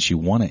finisher, and she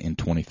won it in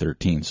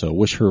 2013. So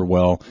wish her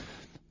well.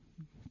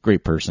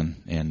 Great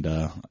person, and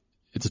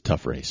it's a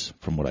tough race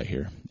from what I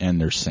hear. And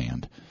there's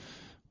sand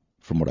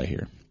from what I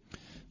hear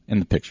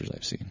and the pictures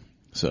I've seen.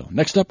 So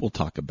next up, we'll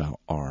talk about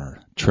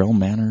our Trail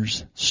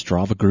Manners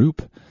Strava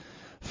group.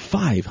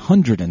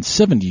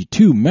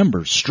 572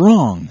 members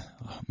strong.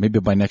 Maybe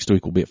by next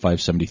week we'll be at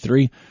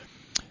 573.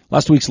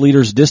 Last week's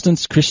leaders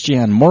distance,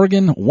 Christiane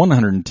Morgan,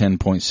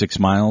 110.6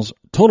 miles.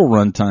 Total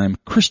run time,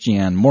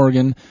 Christiane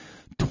Morgan,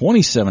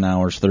 27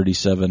 hours,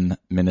 37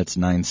 minutes,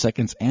 9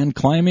 seconds. And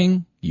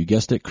climbing, you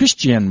guessed it,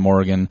 Christiane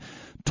Morgan,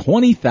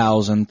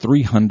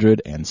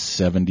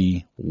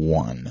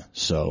 20,371.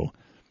 So,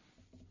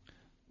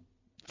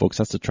 folks,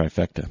 that's the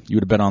trifecta. You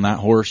would have bet on that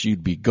horse,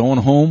 you'd be going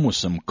home with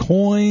some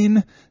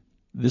coin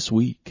this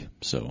week.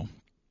 So,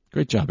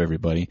 great job,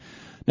 everybody.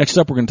 Next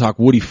up, we're going to talk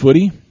Woody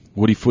Footy.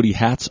 Woody Footy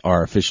hats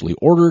are officially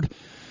ordered.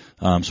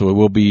 So we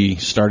will be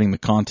starting the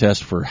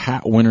contest for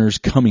hat winners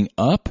coming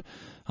up.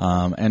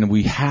 And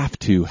we have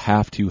to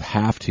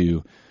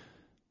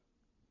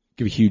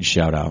give a huge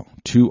shout out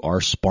to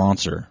our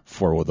sponsor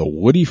for the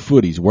Woody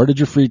Footies. Where did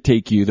your feet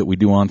take you that we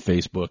do on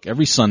Facebook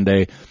every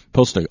Sunday?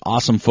 Post an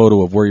awesome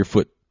photo of where your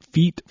foot,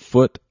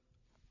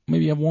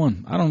 maybe you have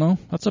one. I don't know.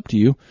 That's up to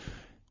you.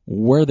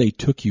 Where they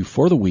took you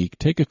for the week.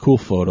 Take a cool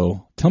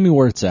photo. Tell me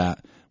where it's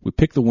at. We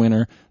pick the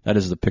winner. That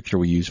is the picture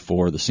we use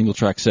for the single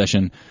track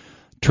session.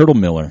 Turtle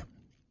Miller,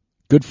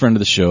 good friend of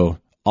the show,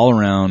 all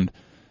around,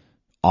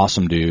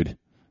 awesome dude.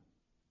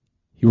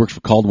 He works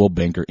for Caldwell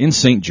Banker in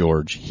St.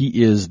 George.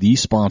 He is the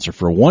sponsor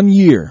for 1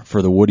 year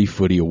for the Woody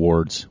Footy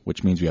Awards,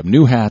 which means we have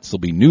new hats. There'll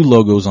be new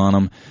logos on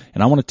them.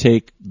 And I want to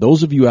take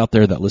those of you out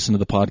there that listen to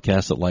the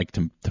podcast that like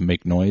to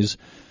make noise,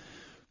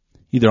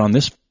 either on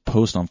this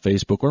post on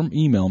Facebook or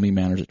email me,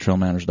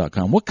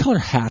 manners@trailmanners.com. What color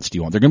hats do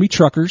you want? They're going to be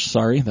truckers.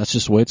 Sorry, that's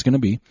just the way it's going to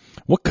be.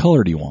 What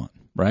color do you want,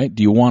 right?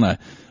 Do you want a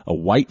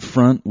white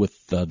front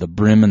with the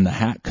brim and the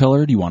hat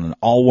color? Do you want an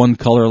all one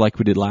color like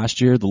we did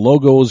last year? The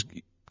logo is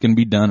going to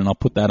be done, and I'll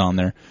put that on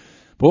there.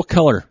 But what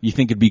color you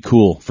think would be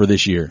cool for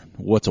this year?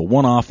 What's a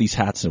one-off? These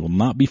hats that will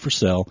not be for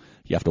sale.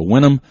 You have to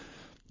win them.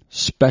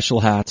 Special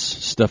hats,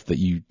 stuff that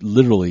you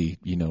literally,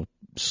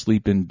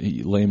 sleep in,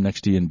 you lay them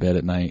next to you in bed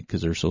at night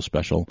because they're so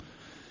special.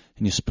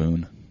 And you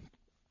spoon.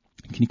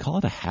 Can you call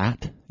it a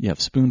hat? You have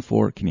spoon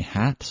fork. Can you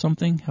hat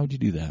something? How would you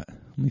do that?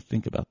 Let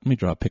me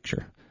draw a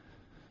picture.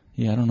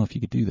 Yeah, I don't know if you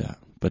could do that.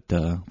 But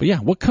yeah,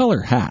 what color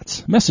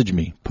hats? Message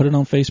me. Put it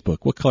on Facebook.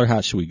 What color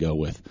hat should we go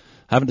with?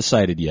 I haven't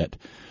decided yet.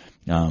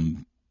 As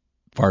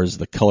far as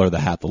the color of the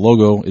hat, the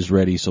logo is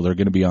ready, so they're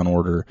going to be on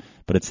order.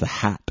 But it's the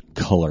hat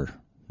color,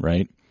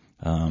 right?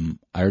 I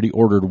already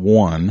ordered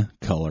one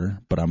color,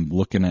 but I'm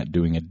looking at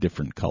doing a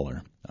different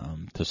color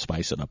to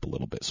spice it up a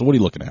little bit. So what are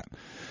you looking at?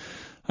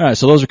 All right,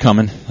 so those are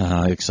coming.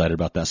 Excited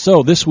about that.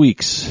 So this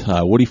week's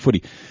Woody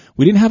Footy,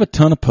 we didn't have a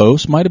ton of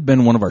posts. Might have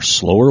been one of our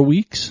slower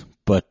weeks,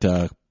 but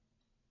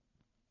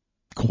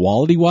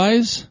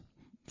quality-wise,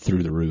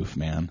 through the roof,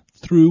 man.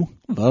 Through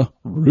the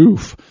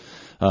roof.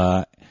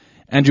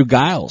 Andrew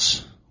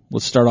Giles,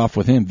 let's start off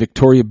with him.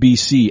 Victoria,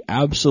 BC,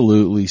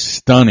 absolutely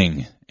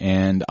stunning.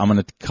 And I'm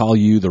going to call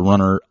you the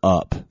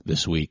runner-up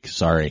this week.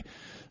 Sorry.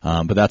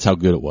 But that's how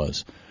good it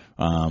was.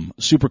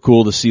 Super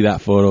cool to see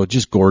that photo,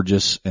 just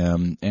gorgeous,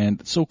 and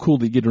it's so cool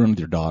to get to run with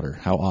your daughter.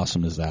 How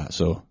awesome is that?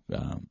 So,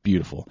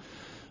 beautiful.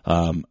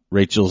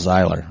 Rachel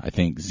Zeiler, I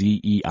think,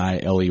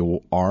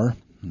 Zeiler, I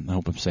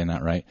hope I'm saying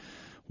that right.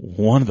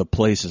 One of the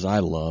places I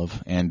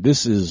love, and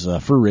this is,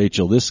 for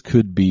Rachel, this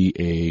could be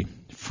a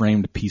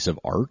framed piece of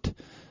art.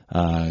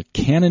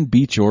 Cannon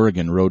Beach,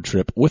 Oregon road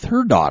trip with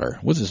her daughter.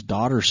 What's this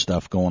daughter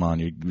stuff going on?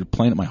 You're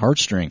playing at my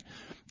heartstring.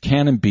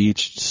 Cannon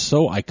Beach,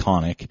 so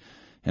iconic.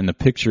 And the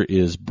picture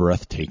is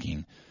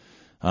breathtaking.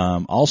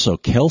 Also,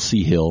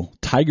 Kelsey Hill,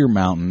 Tiger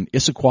Mountain,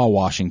 Issaquah,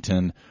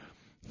 Washington.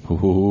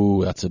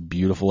 Ooh, that's a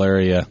beautiful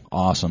area.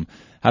 Awesome.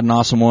 Had an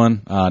awesome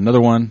one. Another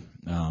one,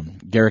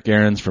 Garrick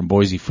Aarons from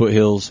Boise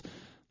Foothills.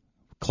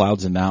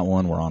 Clouds in that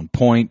one were on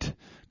point.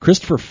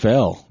 Christopher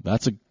Fell,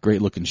 that's a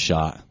great-looking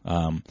shot.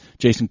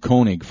 Jason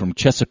Koenig from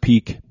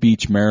Chesapeake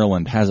Beach,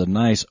 Maryland, has a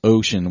nice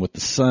ocean with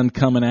the sun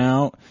coming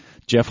out.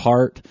 Jeff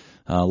Hart,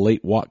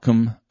 Lake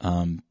Whatcom,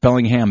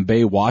 Bellingham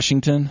Bay,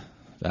 Washington.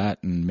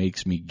 That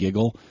makes me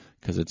giggle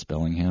because it's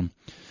Bellingham.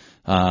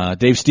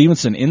 Dave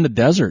Stevenson in the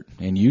desert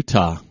in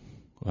Utah.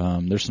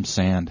 There's some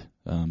sand,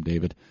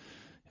 David.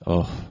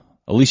 Oh,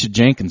 Alicia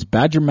Jenkins,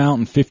 Badger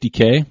Mountain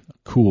 50K.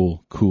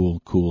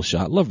 Cool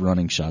shot. Love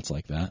running shots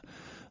like that.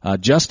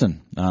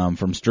 Justin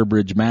from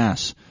Sturbridge,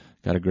 Mass.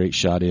 Got a great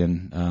shot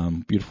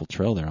in. Beautiful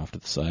trail there off to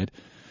the side.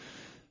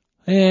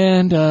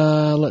 And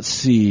let's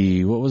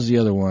see. What was the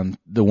other one?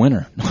 The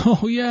winner.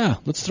 Oh, yeah.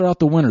 Let's throw out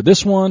the winner.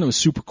 This one, it was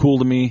super cool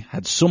to me.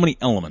 Had so many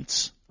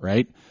elements,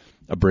 right?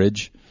 A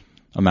bridge,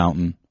 a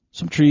mountain,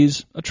 some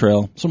trees, a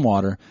trail, some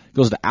water. It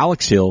goes to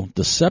Alex Hill,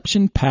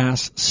 Deception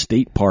Pass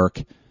State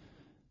Park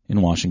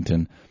in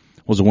Washington.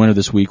 Was a winner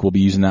this week. We'll be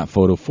using that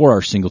photo for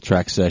our single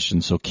track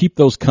session. So keep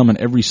those coming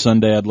every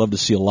Sunday. I'd love to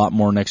see a lot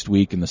more next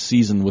week. In the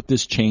season with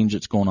this change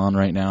that's going on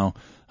right now,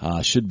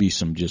 should be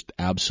some just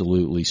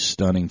absolutely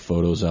stunning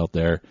photos out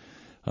there.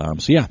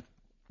 So yeah,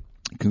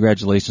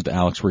 congratulations to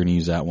Alex. We're going to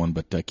use that one,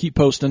 but keep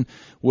posting.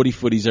 Woody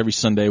Footies every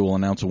Sunday. We'll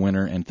announce a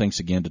winner. And thanks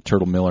again to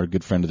Turtle Miller, a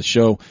good friend of the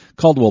show,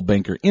 Caldwell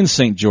Banker in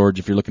St. George.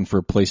 If you're looking for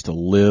a place to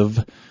live,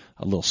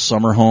 a little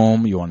summer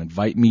home you want to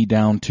invite me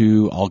down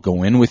to, I'll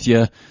go in with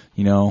you,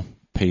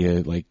 pay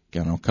you like,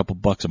 a couple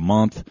bucks a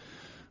month,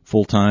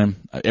 full time,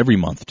 every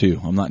month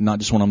too. I'm not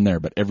just when I'm there,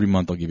 but every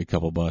month I'll give you a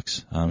couple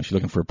bucks. If you're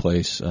looking for a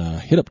place,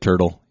 hit up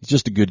Turtle. He's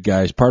just a good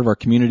guy. He's part of our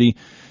community,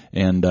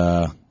 and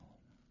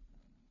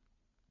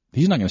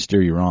he's not going to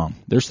steer you wrong.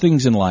 There's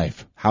things in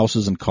life,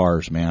 houses and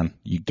cars, man.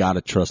 You got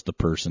to trust the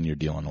person you're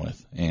dealing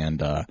with,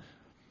 and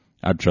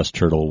I'd trust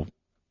Turtle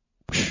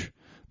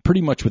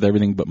pretty much with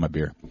everything but my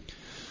beer.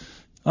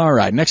 All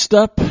right, next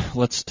up,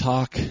 let's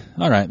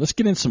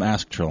get in some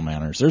Ask Trail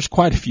Manners. There's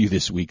quite a few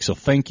this week, so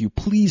thank you.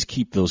 Please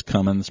keep those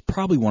coming. It's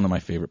probably one of my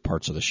favorite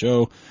parts of the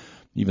show,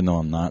 even though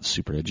I'm not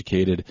super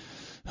educated,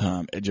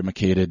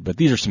 but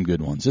these are some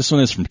good ones. This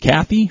one is from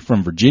Kathy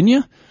from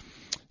Virginia.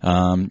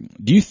 Do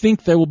you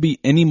think there will be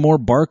any more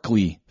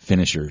Barkley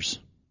finishers?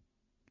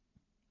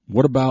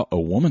 What about a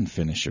woman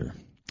finisher?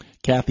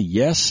 Kathy,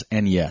 yes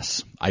and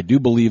yes. I do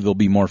believe there'll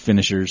be more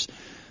finishers.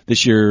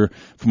 This year,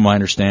 from my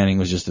understanding,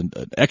 was just an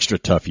extra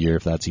tough year,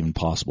 if that's even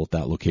possible at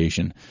that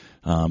location.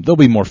 There'll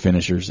be more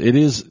finishers.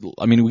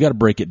 We got to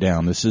break it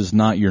down. This is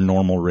not your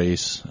normal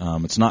race.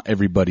 It's not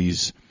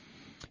everybody's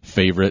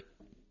favorite,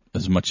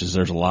 as much as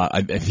there's a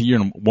lot. If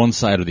you're on one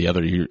side or the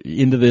other, you're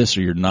into this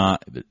or you're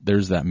not.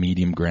 There's that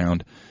medium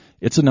ground.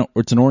 It's an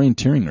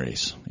orienteering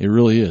race. It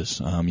really is.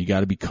 You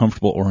got to be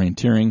comfortable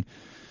orienteering.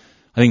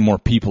 I think more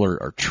people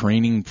are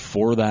training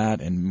for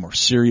that and more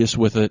serious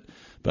with it.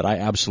 But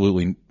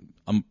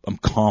I'm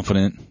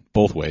confident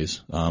both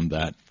ways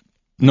that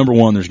number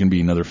one, there's going to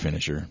be another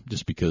finisher,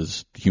 just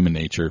because human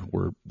nature.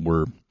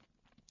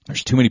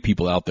 There's too many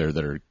people out there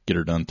that are get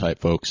her done type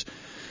folks.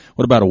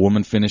 What about a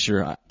woman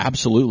finisher?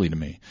 Absolutely, to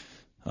me.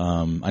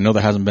 I know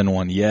there hasn't been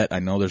one yet. I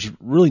know there's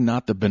really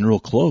not been real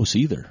close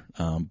either.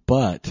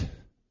 But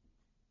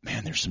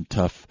man, there's some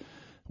tough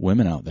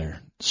women out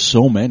there.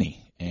 So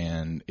many,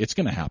 and it's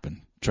going to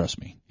happen. Trust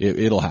me,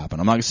 it'll happen.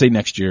 I'm not going to say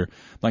next year.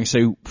 I'm not going to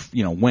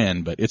say,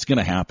 when, but it's going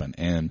to happen.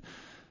 And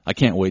I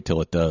can't wait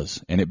till it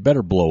does. And it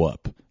better blow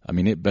up.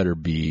 It better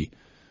be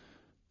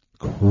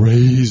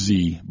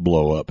crazy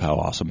blow up, how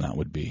awesome that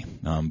would be.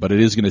 But it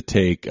is going to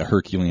take a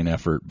Herculean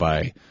effort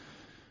by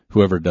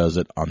whoever does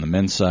it on the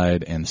men's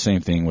side, and the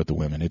same thing with the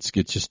women. It's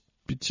just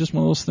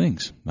one of those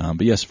things.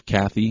 But yes,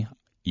 Kathy,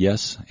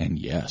 yes and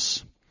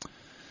yes.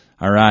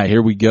 All right,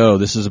 here we go.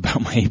 This is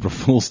about my April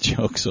Fool's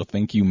joke, so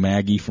thank you,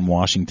 Maggie from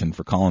Washington,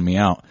 for calling me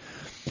out.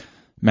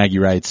 Maggie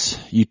writes,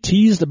 you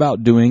teased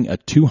about doing a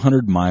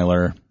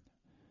 200-miler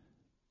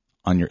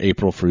on your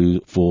April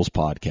Fool's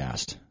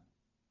podcast.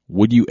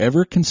 Would you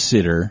ever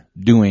consider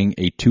doing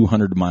a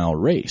 200-mile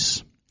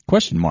race? ?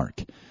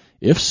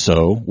 If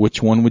so,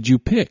 which one would you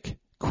pick? ?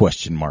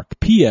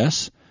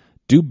 P.S.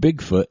 Do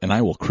Bigfoot and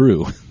I will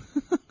crew.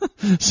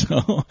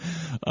 So,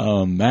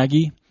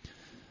 Maggie,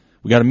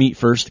 we got to meet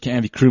first. Can't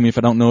have you crew me if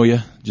I don't know you,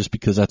 just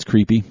because that's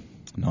creepy.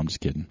 No, I'm just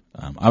kidding.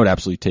 I would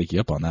absolutely take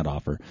you up on that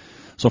offer.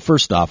 So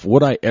first off,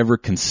 would I ever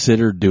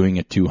consider doing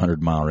a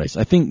 200-mile race?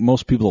 I think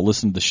most people that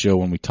listen to the show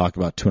when we talk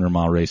about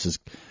 200-mile races,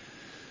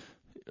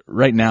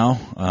 right now,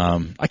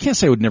 I can't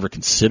say I would never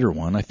consider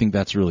one. I think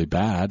that's really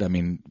bad.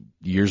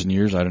 Years and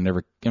years,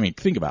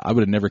 think about it. I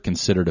would have never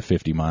considered a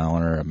 50-mile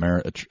or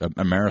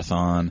a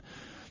marathon,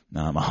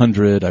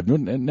 100. I've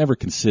never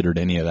considered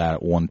any of that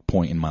at one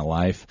point in my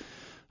life.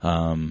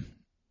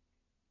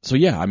 So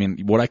yeah,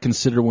 would I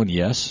consider one?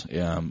 Yes.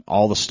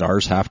 All the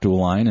stars have to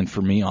align, and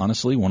for me,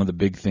 honestly, one of the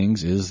big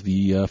things is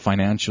the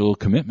financial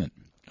commitment.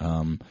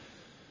 I'm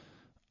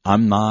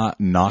not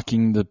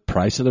knocking the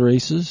price of the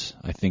races.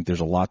 I think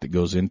there's a lot that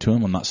goes into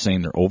them. I'm not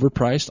saying they're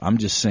overpriced. I'm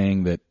just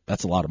saying that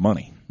that's a lot of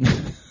money.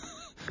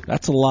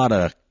 That's a lot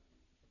of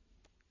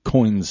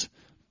coins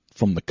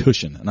from the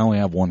cushion, and I only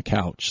have one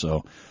couch,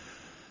 so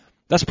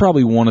that's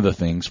probably one of the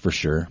things for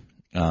sure.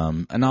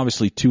 And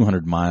obviously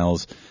 200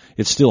 miles,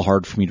 it's still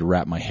hard for me to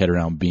wrap my head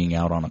around being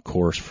out on a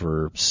course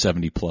for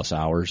 70 plus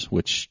hours,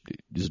 which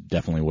is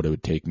definitely what it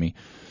would take me.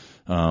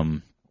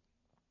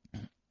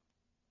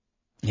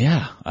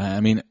 Yeah, I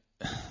mean,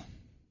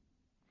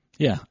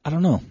 yeah, I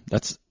don't know.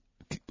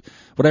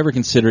 Would I ever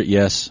consider it?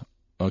 Yes.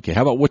 Okay,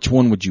 how about which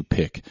one would you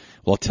pick?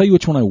 Well, I'll tell you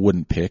which one I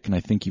wouldn't pick, and I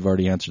think you've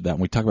already answered that.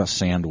 When we talk about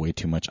sand way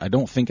too much, I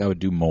don't think I would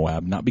do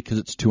Moab, not because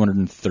it's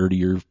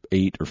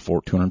 238 or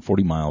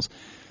 240 miles,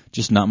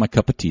 just not my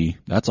cup of tea.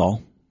 That's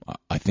all.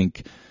 I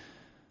think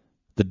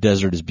the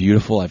desert is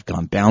beautiful. I've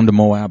gone down to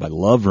Moab. I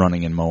love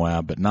running in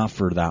Moab, but not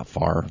for that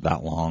far,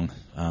 that long.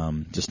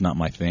 Just not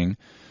my thing.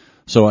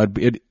 So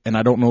and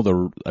I don't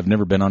know I've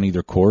never been on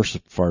either course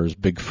as far as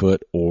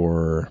Bigfoot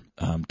or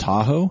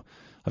Tahoe.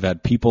 I've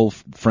had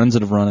friends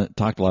that have run it,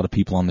 talked to a lot of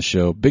people on the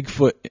show.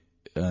 Bigfoot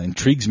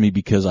intrigues me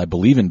because I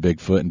believe in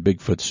Bigfoot, and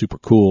Bigfoot's super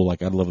cool.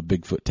 Like, I'd love a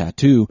Bigfoot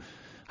tattoo,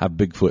 have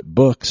Bigfoot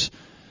books,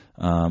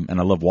 and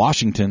I love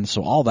Washington,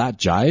 so all that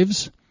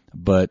jives.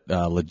 But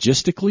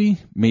logistically,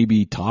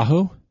 maybe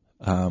Tahoe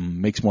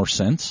makes more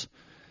sense.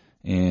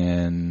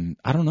 And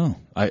I don't know.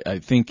 I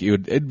think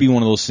it'd be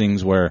one of those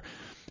things where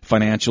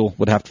financial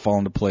would have to fall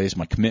into place.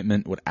 My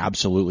commitment would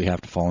absolutely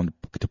have to fall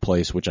into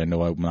place, which I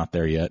know I'm not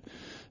there yet.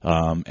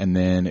 And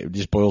then it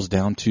just boils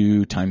down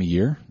to time of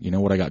year. You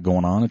know what I got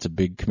going on. It's a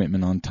big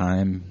commitment on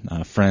time,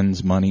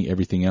 friends, money,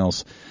 everything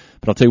else.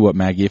 But I'll tell you what,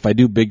 Maggie, if I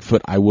do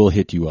Bigfoot, I will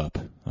hit you up,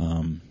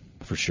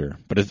 for sure.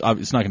 But it's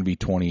not going to be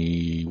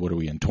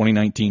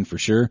 2019 for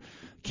sure.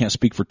 Can't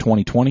speak for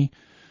 2020.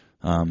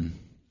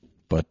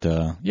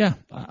 Yeah,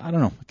 I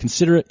don't know.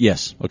 Consider it.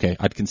 Yes. Okay.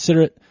 I'd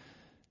consider it.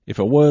 If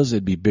it was,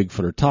 it'd be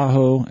Bigfoot or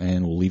Tahoe,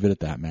 and we'll leave it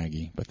at that,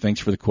 Maggie. But thanks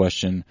for the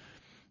question.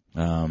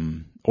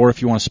 Or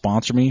if you want to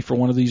sponsor me for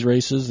one of these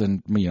races,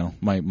 then, you know,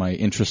 my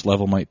interest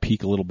level might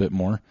peak a little bit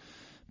more.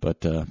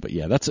 But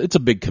yeah, it's a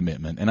big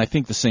commitment. And I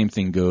think the same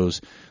thing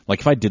goes, like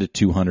if I did a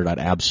 200, I'd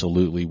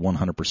absolutely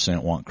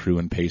 100% want crew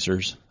and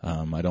pacers.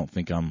 I don't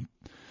think I'm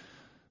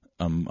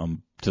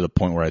to the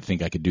point where I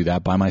think I could do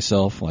that by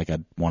myself. Like,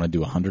 I'd want to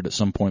do 100 at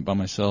some point by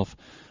myself.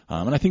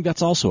 And I think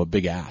that's also a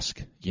big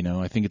ask. You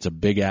know, I think it's a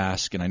big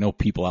ask, and I know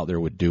people out there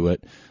would do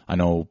it. I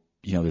know,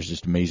 you know, there's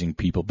just amazing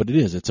people, but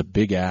it's a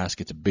big ask.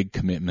 It's a big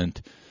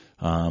commitment.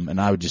 And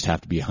I would just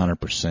have to be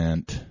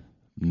 100%,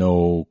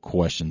 no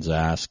questions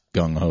asked,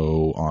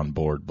 gung-ho, on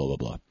board, blah, blah,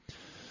 blah.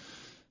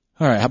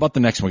 All right, how about the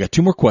next one? We got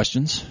two more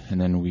questions, and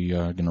then we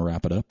are going to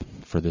wrap it up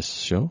for this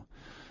show.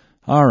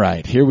 All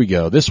right, here we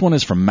go. This one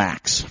is from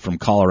Max from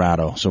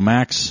Colorado. So,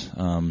 Max,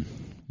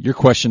 your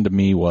question to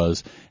me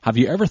was, have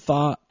you ever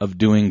thought of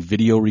doing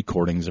video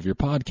recordings of your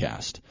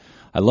podcast?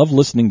 I love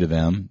listening to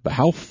them, but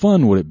how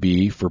fun would it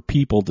be for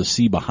people to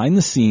see behind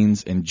the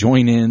scenes and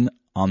join in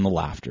on the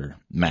laughter?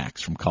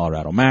 Max from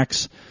Colorado.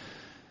 Max,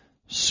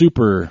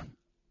 super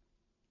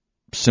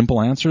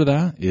simple answer to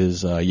that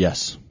is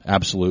yes,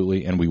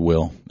 absolutely, and we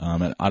will.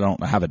 And I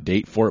don't have a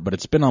date for it, but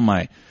it's been on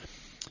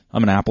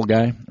I'm an Apple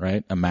guy,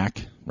 right? A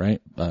Mac,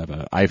 right? I have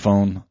an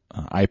iPhone,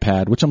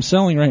 iPad, which I'm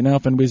selling right now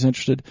if anybody's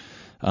interested.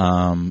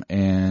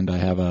 And I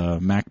have a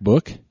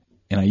MacBook,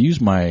 and I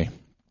use my,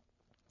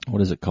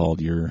 what is it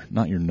called?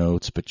 Not your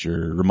notes, but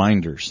your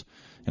reminders.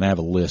 And I have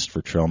a list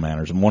for Trail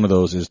Manners, and one of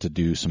those is to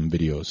do some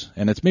videos.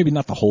 And it's maybe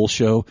not the whole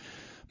show,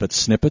 but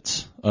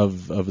snippets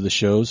of the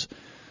shows.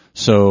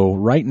 So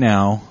right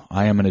now,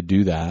 I am going to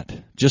do that.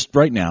 Just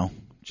right now,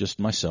 just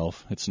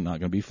myself. It's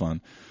not going to be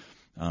fun.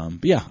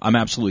 But yeah, I'm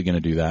absolutely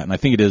going to do that. And I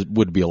think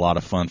would be a lot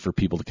of fun for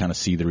people to kind of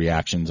see the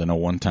reactions. I know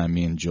one time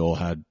me and Joel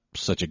had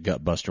such a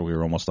gut buster, we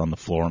were almost on the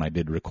floor, and I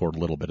did record a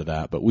little bit of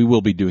that. But we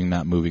will be doing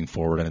that moving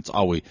forward, and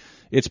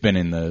it's been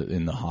in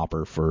the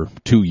hopper for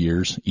 2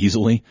 years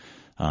easily.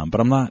 But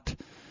I'm not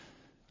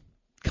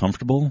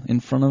comfortable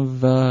in front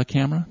of a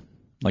camera,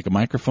 like a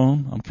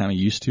microphone. I'm kind of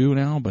used to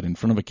now, but in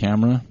front of a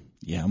camera,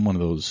 yeah, I'm one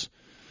of those.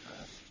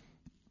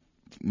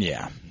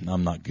 Yeah,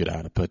 I'm not good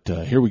at it. But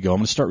here we go. I'm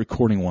going to start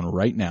recording one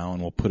right now,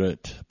 and we'll put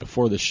it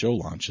before this show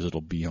launches.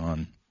 It'll be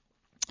on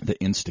the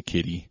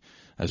InstaKitty,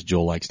 as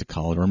Joel likes to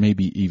call it, or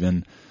maybe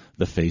even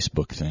the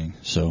Facebook thing.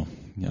 So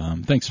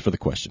thanks for the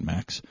question,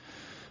 Max.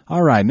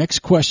 All right, next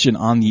question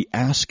on the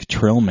Ask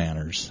Trail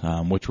Manners,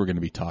 which we're going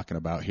to be talking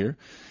about here,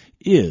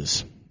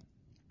 this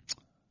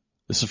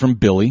is from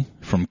Billy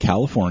from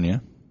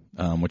California,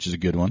 which is a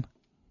good one.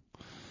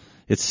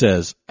 It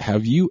says,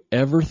 have you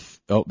ever,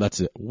 that's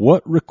it.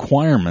 What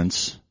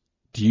requirements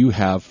do you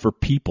have for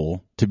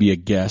people to be a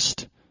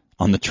guest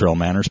on the Trail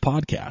Manners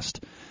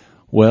podcast?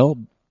 Well,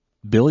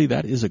 Billy,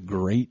 that is a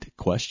great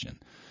question.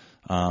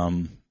 I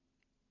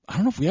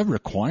don't know if we have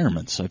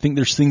requirements. I think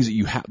there's things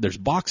that there's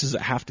boxes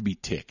that have to be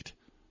ticked.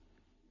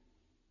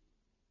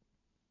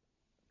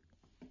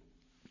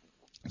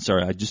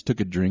 Sorry, I just took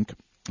a drink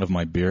of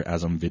my beer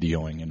as I'm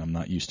videoing, and I'm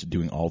not used to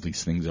doing all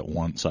these things at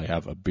once. I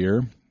have a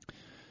beer,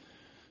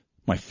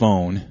 my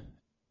phone,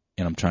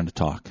 and I'm trying to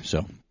talk. So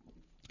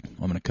I'm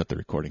going to cut the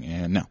recording.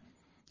 And now.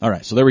 All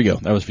right, so there we go.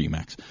 That was for you,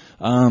 Max.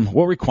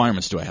 What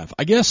requirements do I have?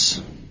 I guess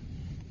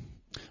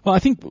Well, I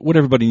think what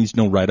everybody needs to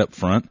know right up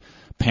front,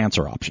 pants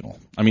are optional.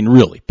 I mean,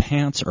 really,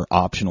 pants are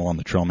optional on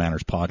the Trail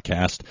Manners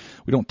podcast.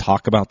 We don't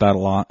talk about that a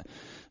lot.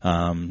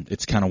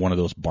 It's kind of one of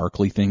those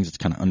Barkley things. It's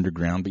kind of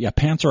underground. But yeah,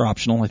 pants are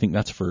optional. I think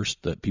that's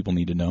first that people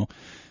need to know.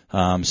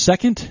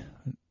 Second,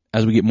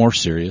 as we get more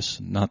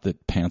serious, not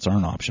that pants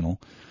aren't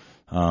optional,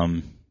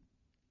 I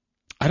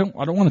don't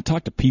want to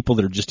talk to people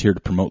that are just here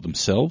to promote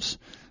themselves,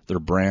 their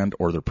brand,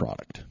 or their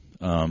product.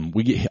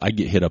 I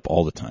get hit up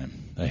all the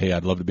time. Hey,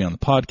 I'd love to be on the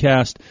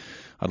podcast.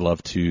 I'd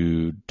love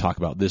to talk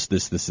about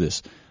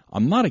this.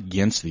 I'm not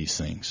against these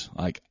things.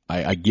 Like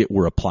I get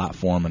we're a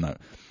platform,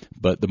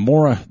 but the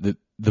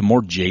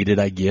more jaded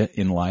I get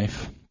in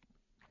life,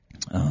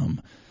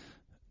 I'm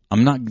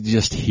not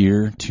just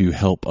here to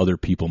help other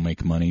people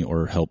make money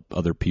or help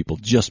other people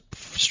just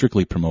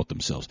strictly promote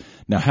themselves.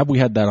 Now, have we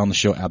had that on the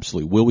show?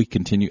 Absolutely. Will we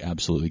continue?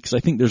 Absolutely. Because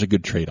I think there's a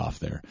good trade-off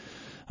there.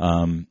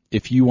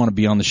 If you want to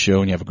be on the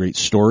show and you have a great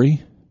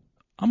story,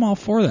 I'm all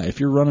for that. If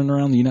you're running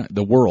around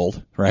the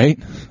world, right,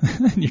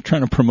 and you're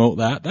trying to promote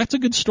that, that's a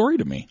good story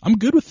to me. I'm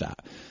good with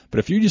that. But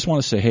if you just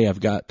want to say, hey, I've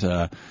got,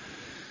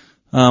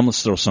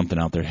 let's throw something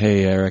out there.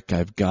 Hey, Eric,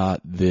 I've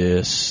got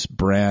this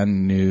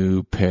brand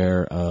new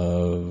pair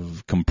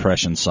of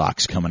compression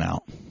socks coming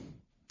out.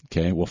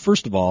 Okay, well,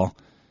 first of all,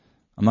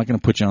 I'm not going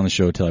to put you on the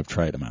show until I've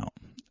tried them out.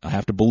 I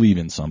have to believe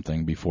in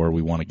something before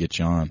we want to get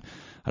you on.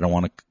 I don't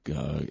want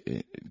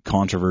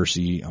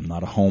controversy. I'm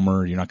not a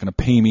homer. You're not going to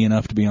pay me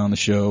enough to be on the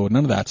show.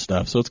 None of that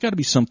stuff. So it's got to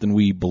be something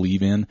we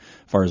believe in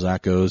as far as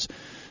that goes.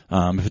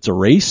 If it's a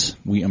race,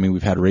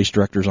 we've had race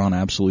directors on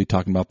absolutely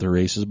talking about their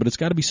races, but it's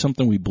got to be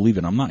something we believe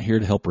in. I'm not here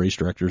to help race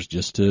directors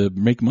just to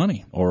make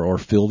money or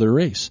fill their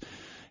race.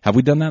 Have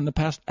we done that in the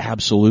past?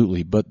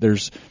 Absolutely. But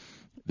there's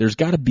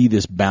got to be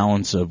this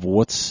balance of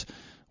what's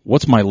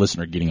my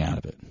listener getting out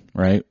of it,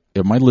 right?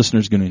 Are my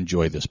listeners going to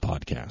enjoy this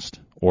podcast?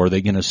 Or are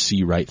they going to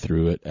see right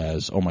through it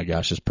as, oh my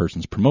gosh, this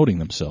person's promoting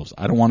themselves?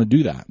 I don't want to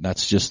do that.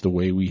 That's just the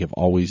way we have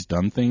always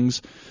done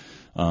things.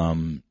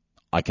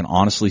 I can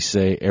honestly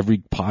say every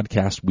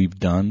podcast we've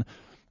done,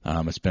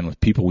 it's been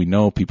with people we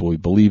know, people we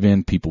believe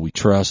in, people we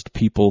trust,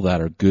 people that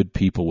are good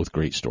people with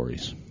great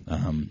stories.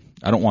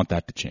 I don't want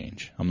that to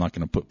change. I'm not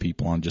going to put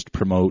people on just to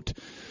promote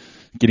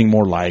getting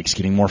more likes,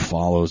 getting more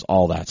follows,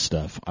 all that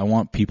stuff. I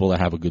want people that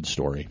have a good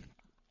story.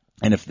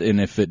 And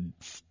if it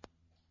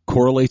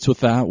correlates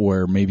with that,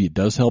 where maybe it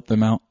does help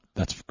them out,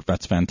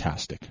 that's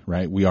fantastic,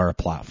 right? We are a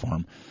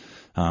platform.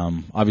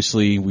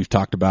 Obviously, we've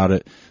talked about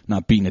it,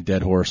 not beating a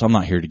dead horse. I'm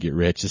not here to get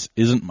rich. This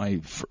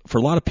isn't for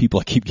a lot of people,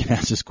 I keep getting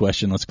asked this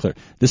question. Let's clear.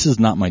 This is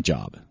not my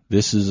job.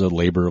 This is a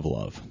labor of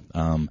love.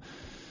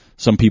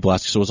 Some people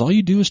ask, so is all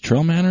you do is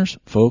Trail Manners?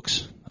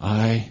 Folks,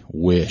 I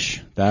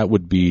wish that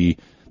would be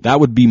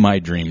my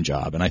dream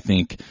job. And I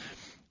think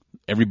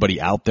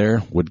everybody out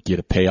there would get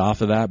a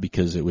payoff of that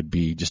because it would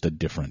be just a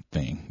different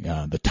thing.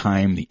 The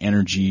time, the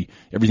energy,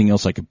 everything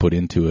else I could put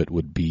into it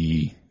would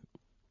be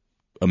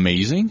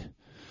amazing.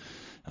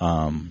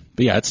 But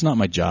yeah, it's not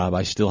my job.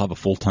 I still have a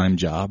full-time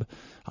job.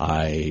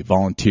 I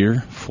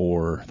volunteer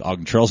for the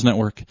Ogden Trails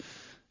Network.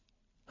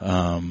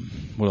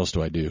 What else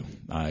do I do?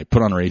 I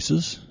put on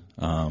races.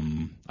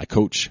 I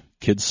coach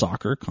kids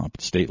soccer,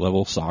 state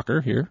level soccer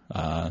here,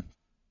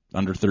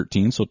 under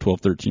 13, so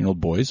 12,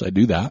 13-year-old boys. I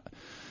do that.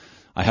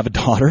 I have a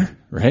daughter,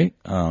 right?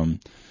 I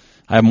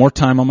have more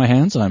time on my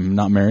hands. I'm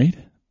not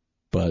married,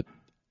 but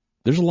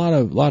there's a lot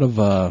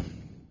of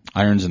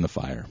irons in the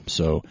fire.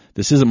 So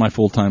this isn't my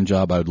full-time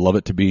job. I would love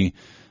it to be,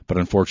 but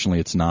unfortunately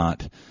it's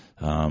not.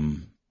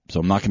 So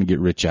I'm not going to get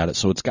rich at it.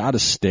 So it's got to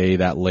stay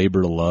that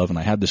labor of love. And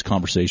I had this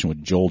conversation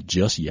with Joel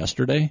just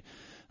yesterday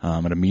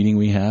at a meeting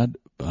we had.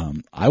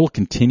 I will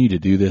continue to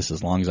do this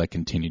as long as I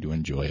continue to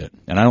enjoy it.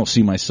 And I don't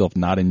see myself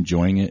not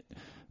enjoying it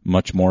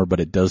much more,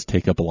 but it does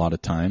take up a lot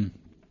of time.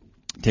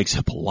 It takes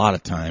up a lot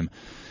of time.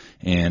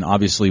 And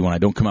obviously when I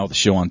don't come out with a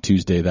show on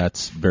Tuesday,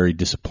 that's very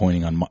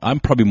disappointing. I'm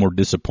probably more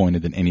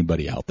disappointed than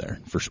anybody out there,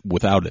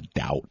 without a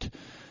doubt.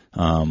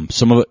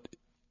 Some of it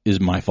is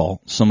my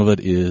fault. Some of it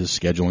is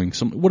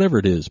scheduling, whatever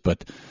it is.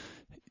 But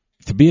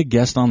to be a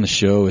guest on the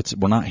show,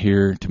 we're not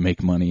here to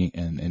make money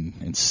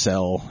and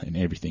sell and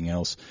everything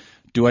else.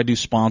 Do I do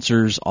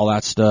sponsors, all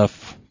that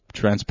stuff?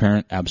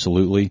 Transparent,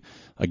 absolutely.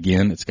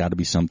 Again, it's got to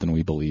be something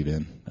we believe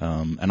in.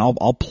 And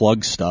I'll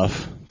plug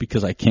stuff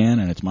because I can,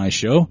 and it's my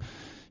show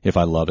if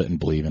I love it and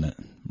believe in it,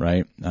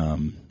 right?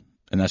 And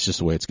that's just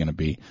the way it's going to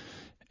be.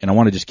 And I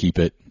want to just keep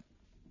it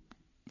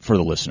for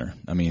the listener.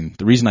 I mean,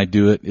 the reason I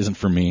do it isn't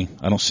for me.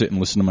 I don't sit and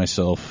listen to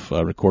myself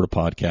record a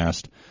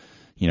podcast.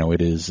 You know,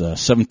 it is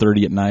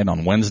 7:30 at night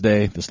on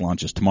Wednesday. This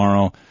launches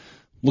tomorrow.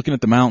 Looking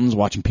at the mountains,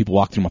 watching people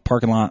walk through my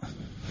parking lot.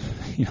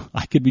 You know,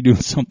 I could be doing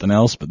something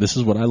else, but this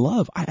is what I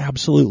love. I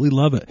absolutely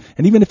love it.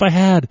 And even if I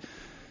had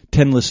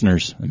 10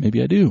 listeners, and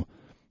maybe I do,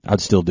 I'd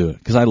still do it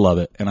because I love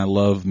it, and I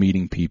love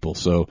meeting people.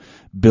 So,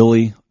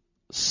 Billy,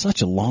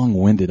 such a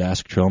long-winded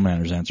Ask Trail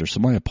Manners answer,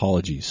 so my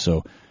apologies.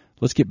 So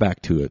let's get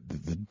back to it,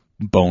 the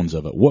bones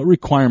of it. What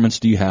requirements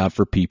do you have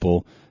for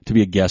people to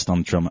be a guest on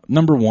the Trail Manners?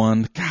 Number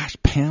one, gosh,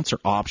 pants are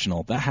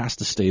optional. That has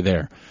to stay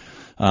there.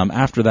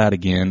 After that,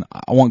 again,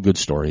 I want good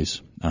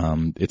stories.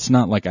 It's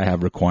not like I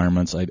have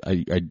requirements. I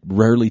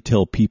rarely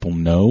tell people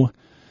no.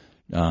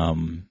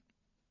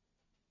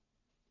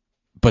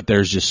 But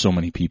there's just so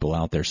many people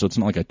out there, so it's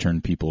not like I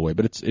turn people away.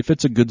 But if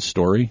it's a good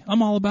story,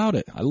 I'm all about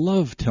it. I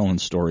love telling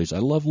stories. I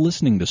love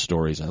listening to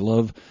stories. I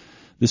love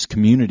this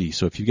community.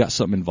 So if you've got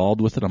something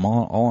involved with it, I'm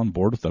all on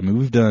board with it. I mean,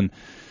 we've done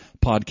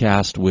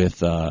podcast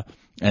with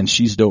and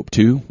She's Dope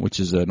Too, which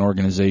is an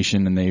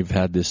organization, and they've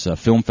had this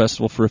film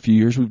festival for a few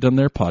years. We've done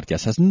their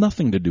podcast. It has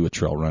nothing to do with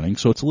trail running,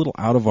 so it's a little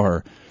out of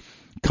our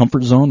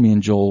comfort zone. Me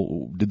and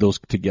Joel did those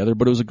together,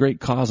 but it was a great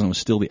cause, and it was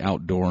still the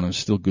outdoor, and it was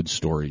still good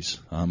stories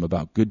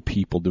about good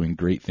people doing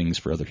great things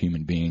for other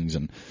human beings,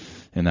 and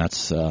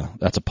that's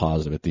a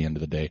positive at the end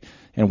of the day.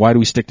 And why do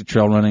we stick to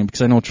trail running?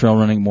 Because I know trail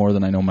running more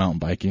than I know mountain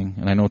biking,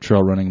 and I know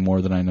trail running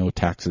more than I know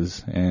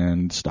taxes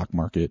and stock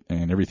market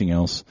and everything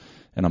else,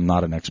 and I'm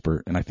not an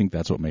expert, and I think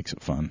that's what makes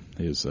it fun,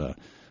 is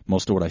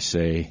most of what I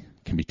say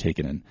can be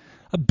taken in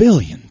a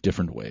billion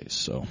different ways.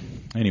 So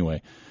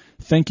anyway,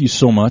 thank you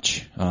so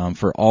much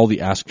for all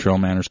the Ask Trail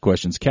Manners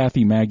questions.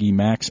 Kathy, Maggie,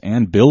 Max,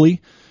 and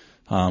Billy,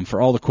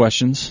 for all the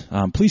questions.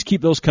 Please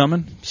keep those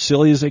coming.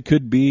 Silly as they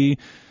could be.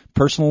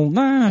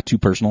 Personal, too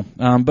personal.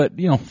 But,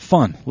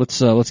 fun.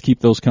 Let's keep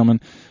those coming.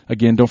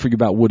 Again, don't forget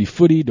about Woody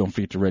Footy. Don't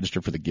forget to register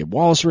for the Gib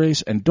Wallace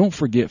race. And don't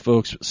forget,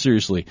 folks,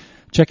 seriously,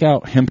 check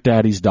out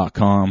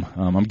hempdaddies.com.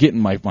 I'm getting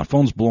my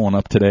phone's blowing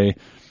up today.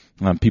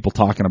 People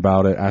talking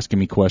about it, asking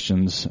me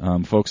questions.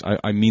 Folks,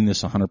 I mean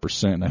this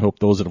 100%, and I hope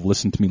those that have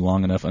listened to me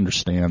long enough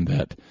understand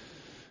that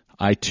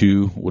I,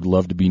 too, would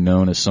love to be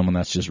known as someone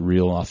that's just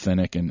real,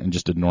 authentic, and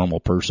just a normal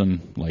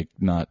person, like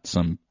not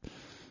some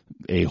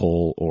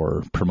a-hole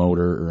or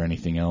promoter or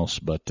anything else.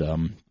 But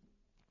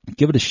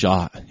give it a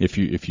shot. If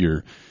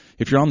you're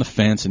on the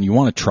fence and you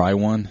want to try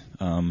one,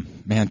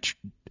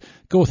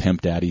 go with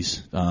Hemp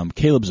Daddies.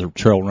 Caleb's a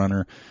trail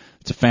runner.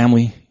 It's a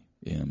family.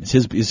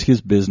 It's his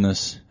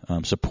business.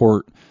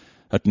 Support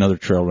another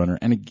trail runner,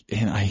 and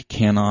I've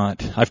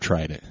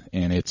tried it,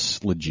 and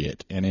it's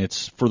legit, and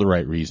it's for the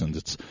right reasons.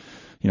 It's,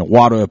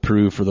 WADA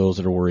approved for those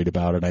that are worried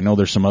about it. I know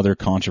there's some other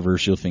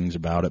controversial things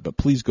about it, but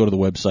please go to the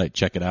website,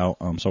 check it out.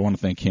 So I want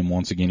to thank him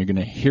once again. You're going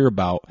to hear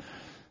about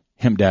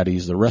Hemp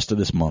Daddies the rest of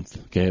this month,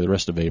 okay, the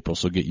rest of April,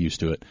 so get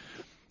used to it.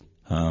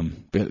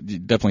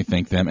 Definitely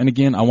thank them. And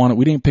again,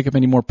 we didn't pick up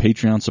any more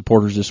Patreon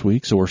supporters this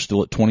week, so we're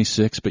still at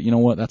 26, but you know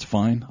what? That's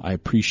fine. I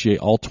appreciate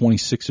all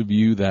 26 of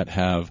you that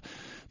have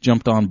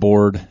jumped on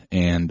board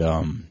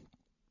and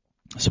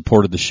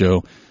supported the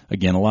show.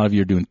 Again, a lot of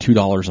you are doing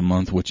 $2 a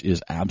month, which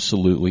is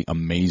absolutely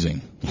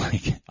amazing.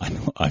 Like, I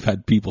know I've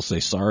had people say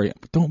sorry.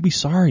 Don't be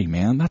sorry,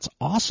 man. That's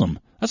awesome.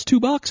 That's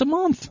 $2 a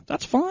month.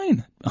 That's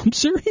fine. I'm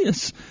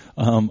serious.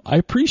 I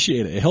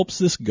appreciate it. It helps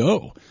this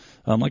go.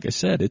 Like I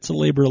said, it's a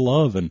labor of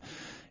love, and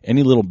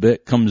any little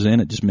bit comes in,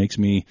 it just makes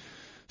me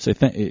say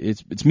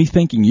it's me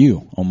thanking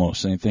you,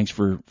 almost saying thanks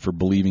for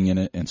believing in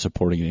it and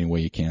supporting it any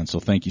way you can. So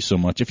thank you so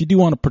much. If you do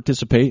want to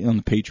participate on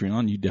the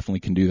Patreon, you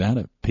definitely can do that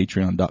at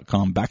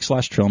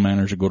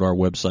patreon.com/trailmanners, or go to our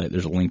website.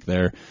 There's a link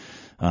there.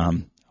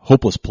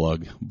 Hopeless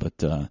plug,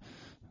 but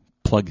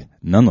plug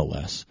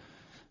nonetheless.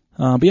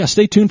 But yeah,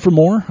 stay tuned for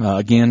more.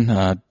 Again,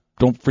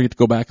 don't forget to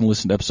go back and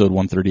listen to episode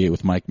 138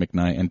 with Mike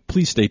McKnight, and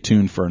please stay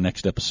tuned for our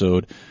next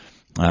episode.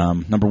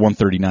 Number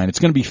 139. It's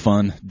going to be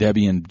fun.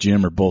 Debbie and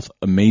Jim are both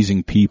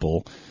amazing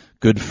people,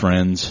 good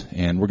friends,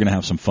 and we're going to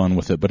have some fun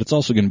with it. But it's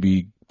also going to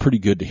be pretty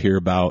good to hear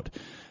about,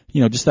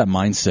 just that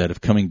mindset of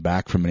coming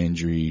back from an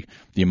injury,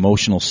 the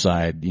emotional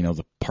side,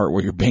 the part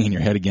where you're banging your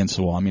head against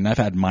the wall. I mean, I've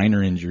had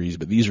minor injuries,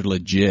 but these are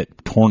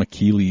legit, torn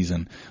Achilles,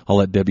 and I'll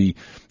let Debbie,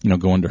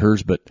 go into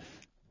hers. But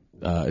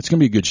it's going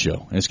to be a good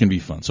show, and it's going to be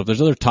fun. So if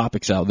there's other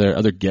topics out there,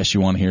 other guests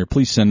you want to hear,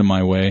 please send them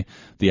my way.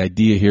 The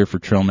idea here for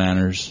Trail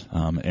Manners,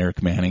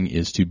 Eric Manning,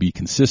 is to be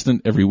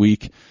consistent every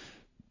week,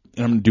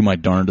 and I'm going to do my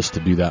darndest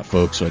to do that,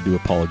 folks, so I do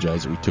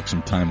apologize that we took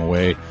some time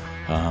away.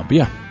 But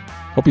yeah,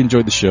 hope you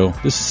enjoyed the show.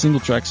 This is Single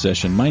Track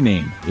Session. My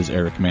name is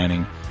Eric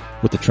Manning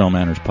with the Trail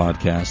Manners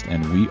Podcast,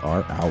 and we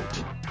are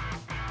out.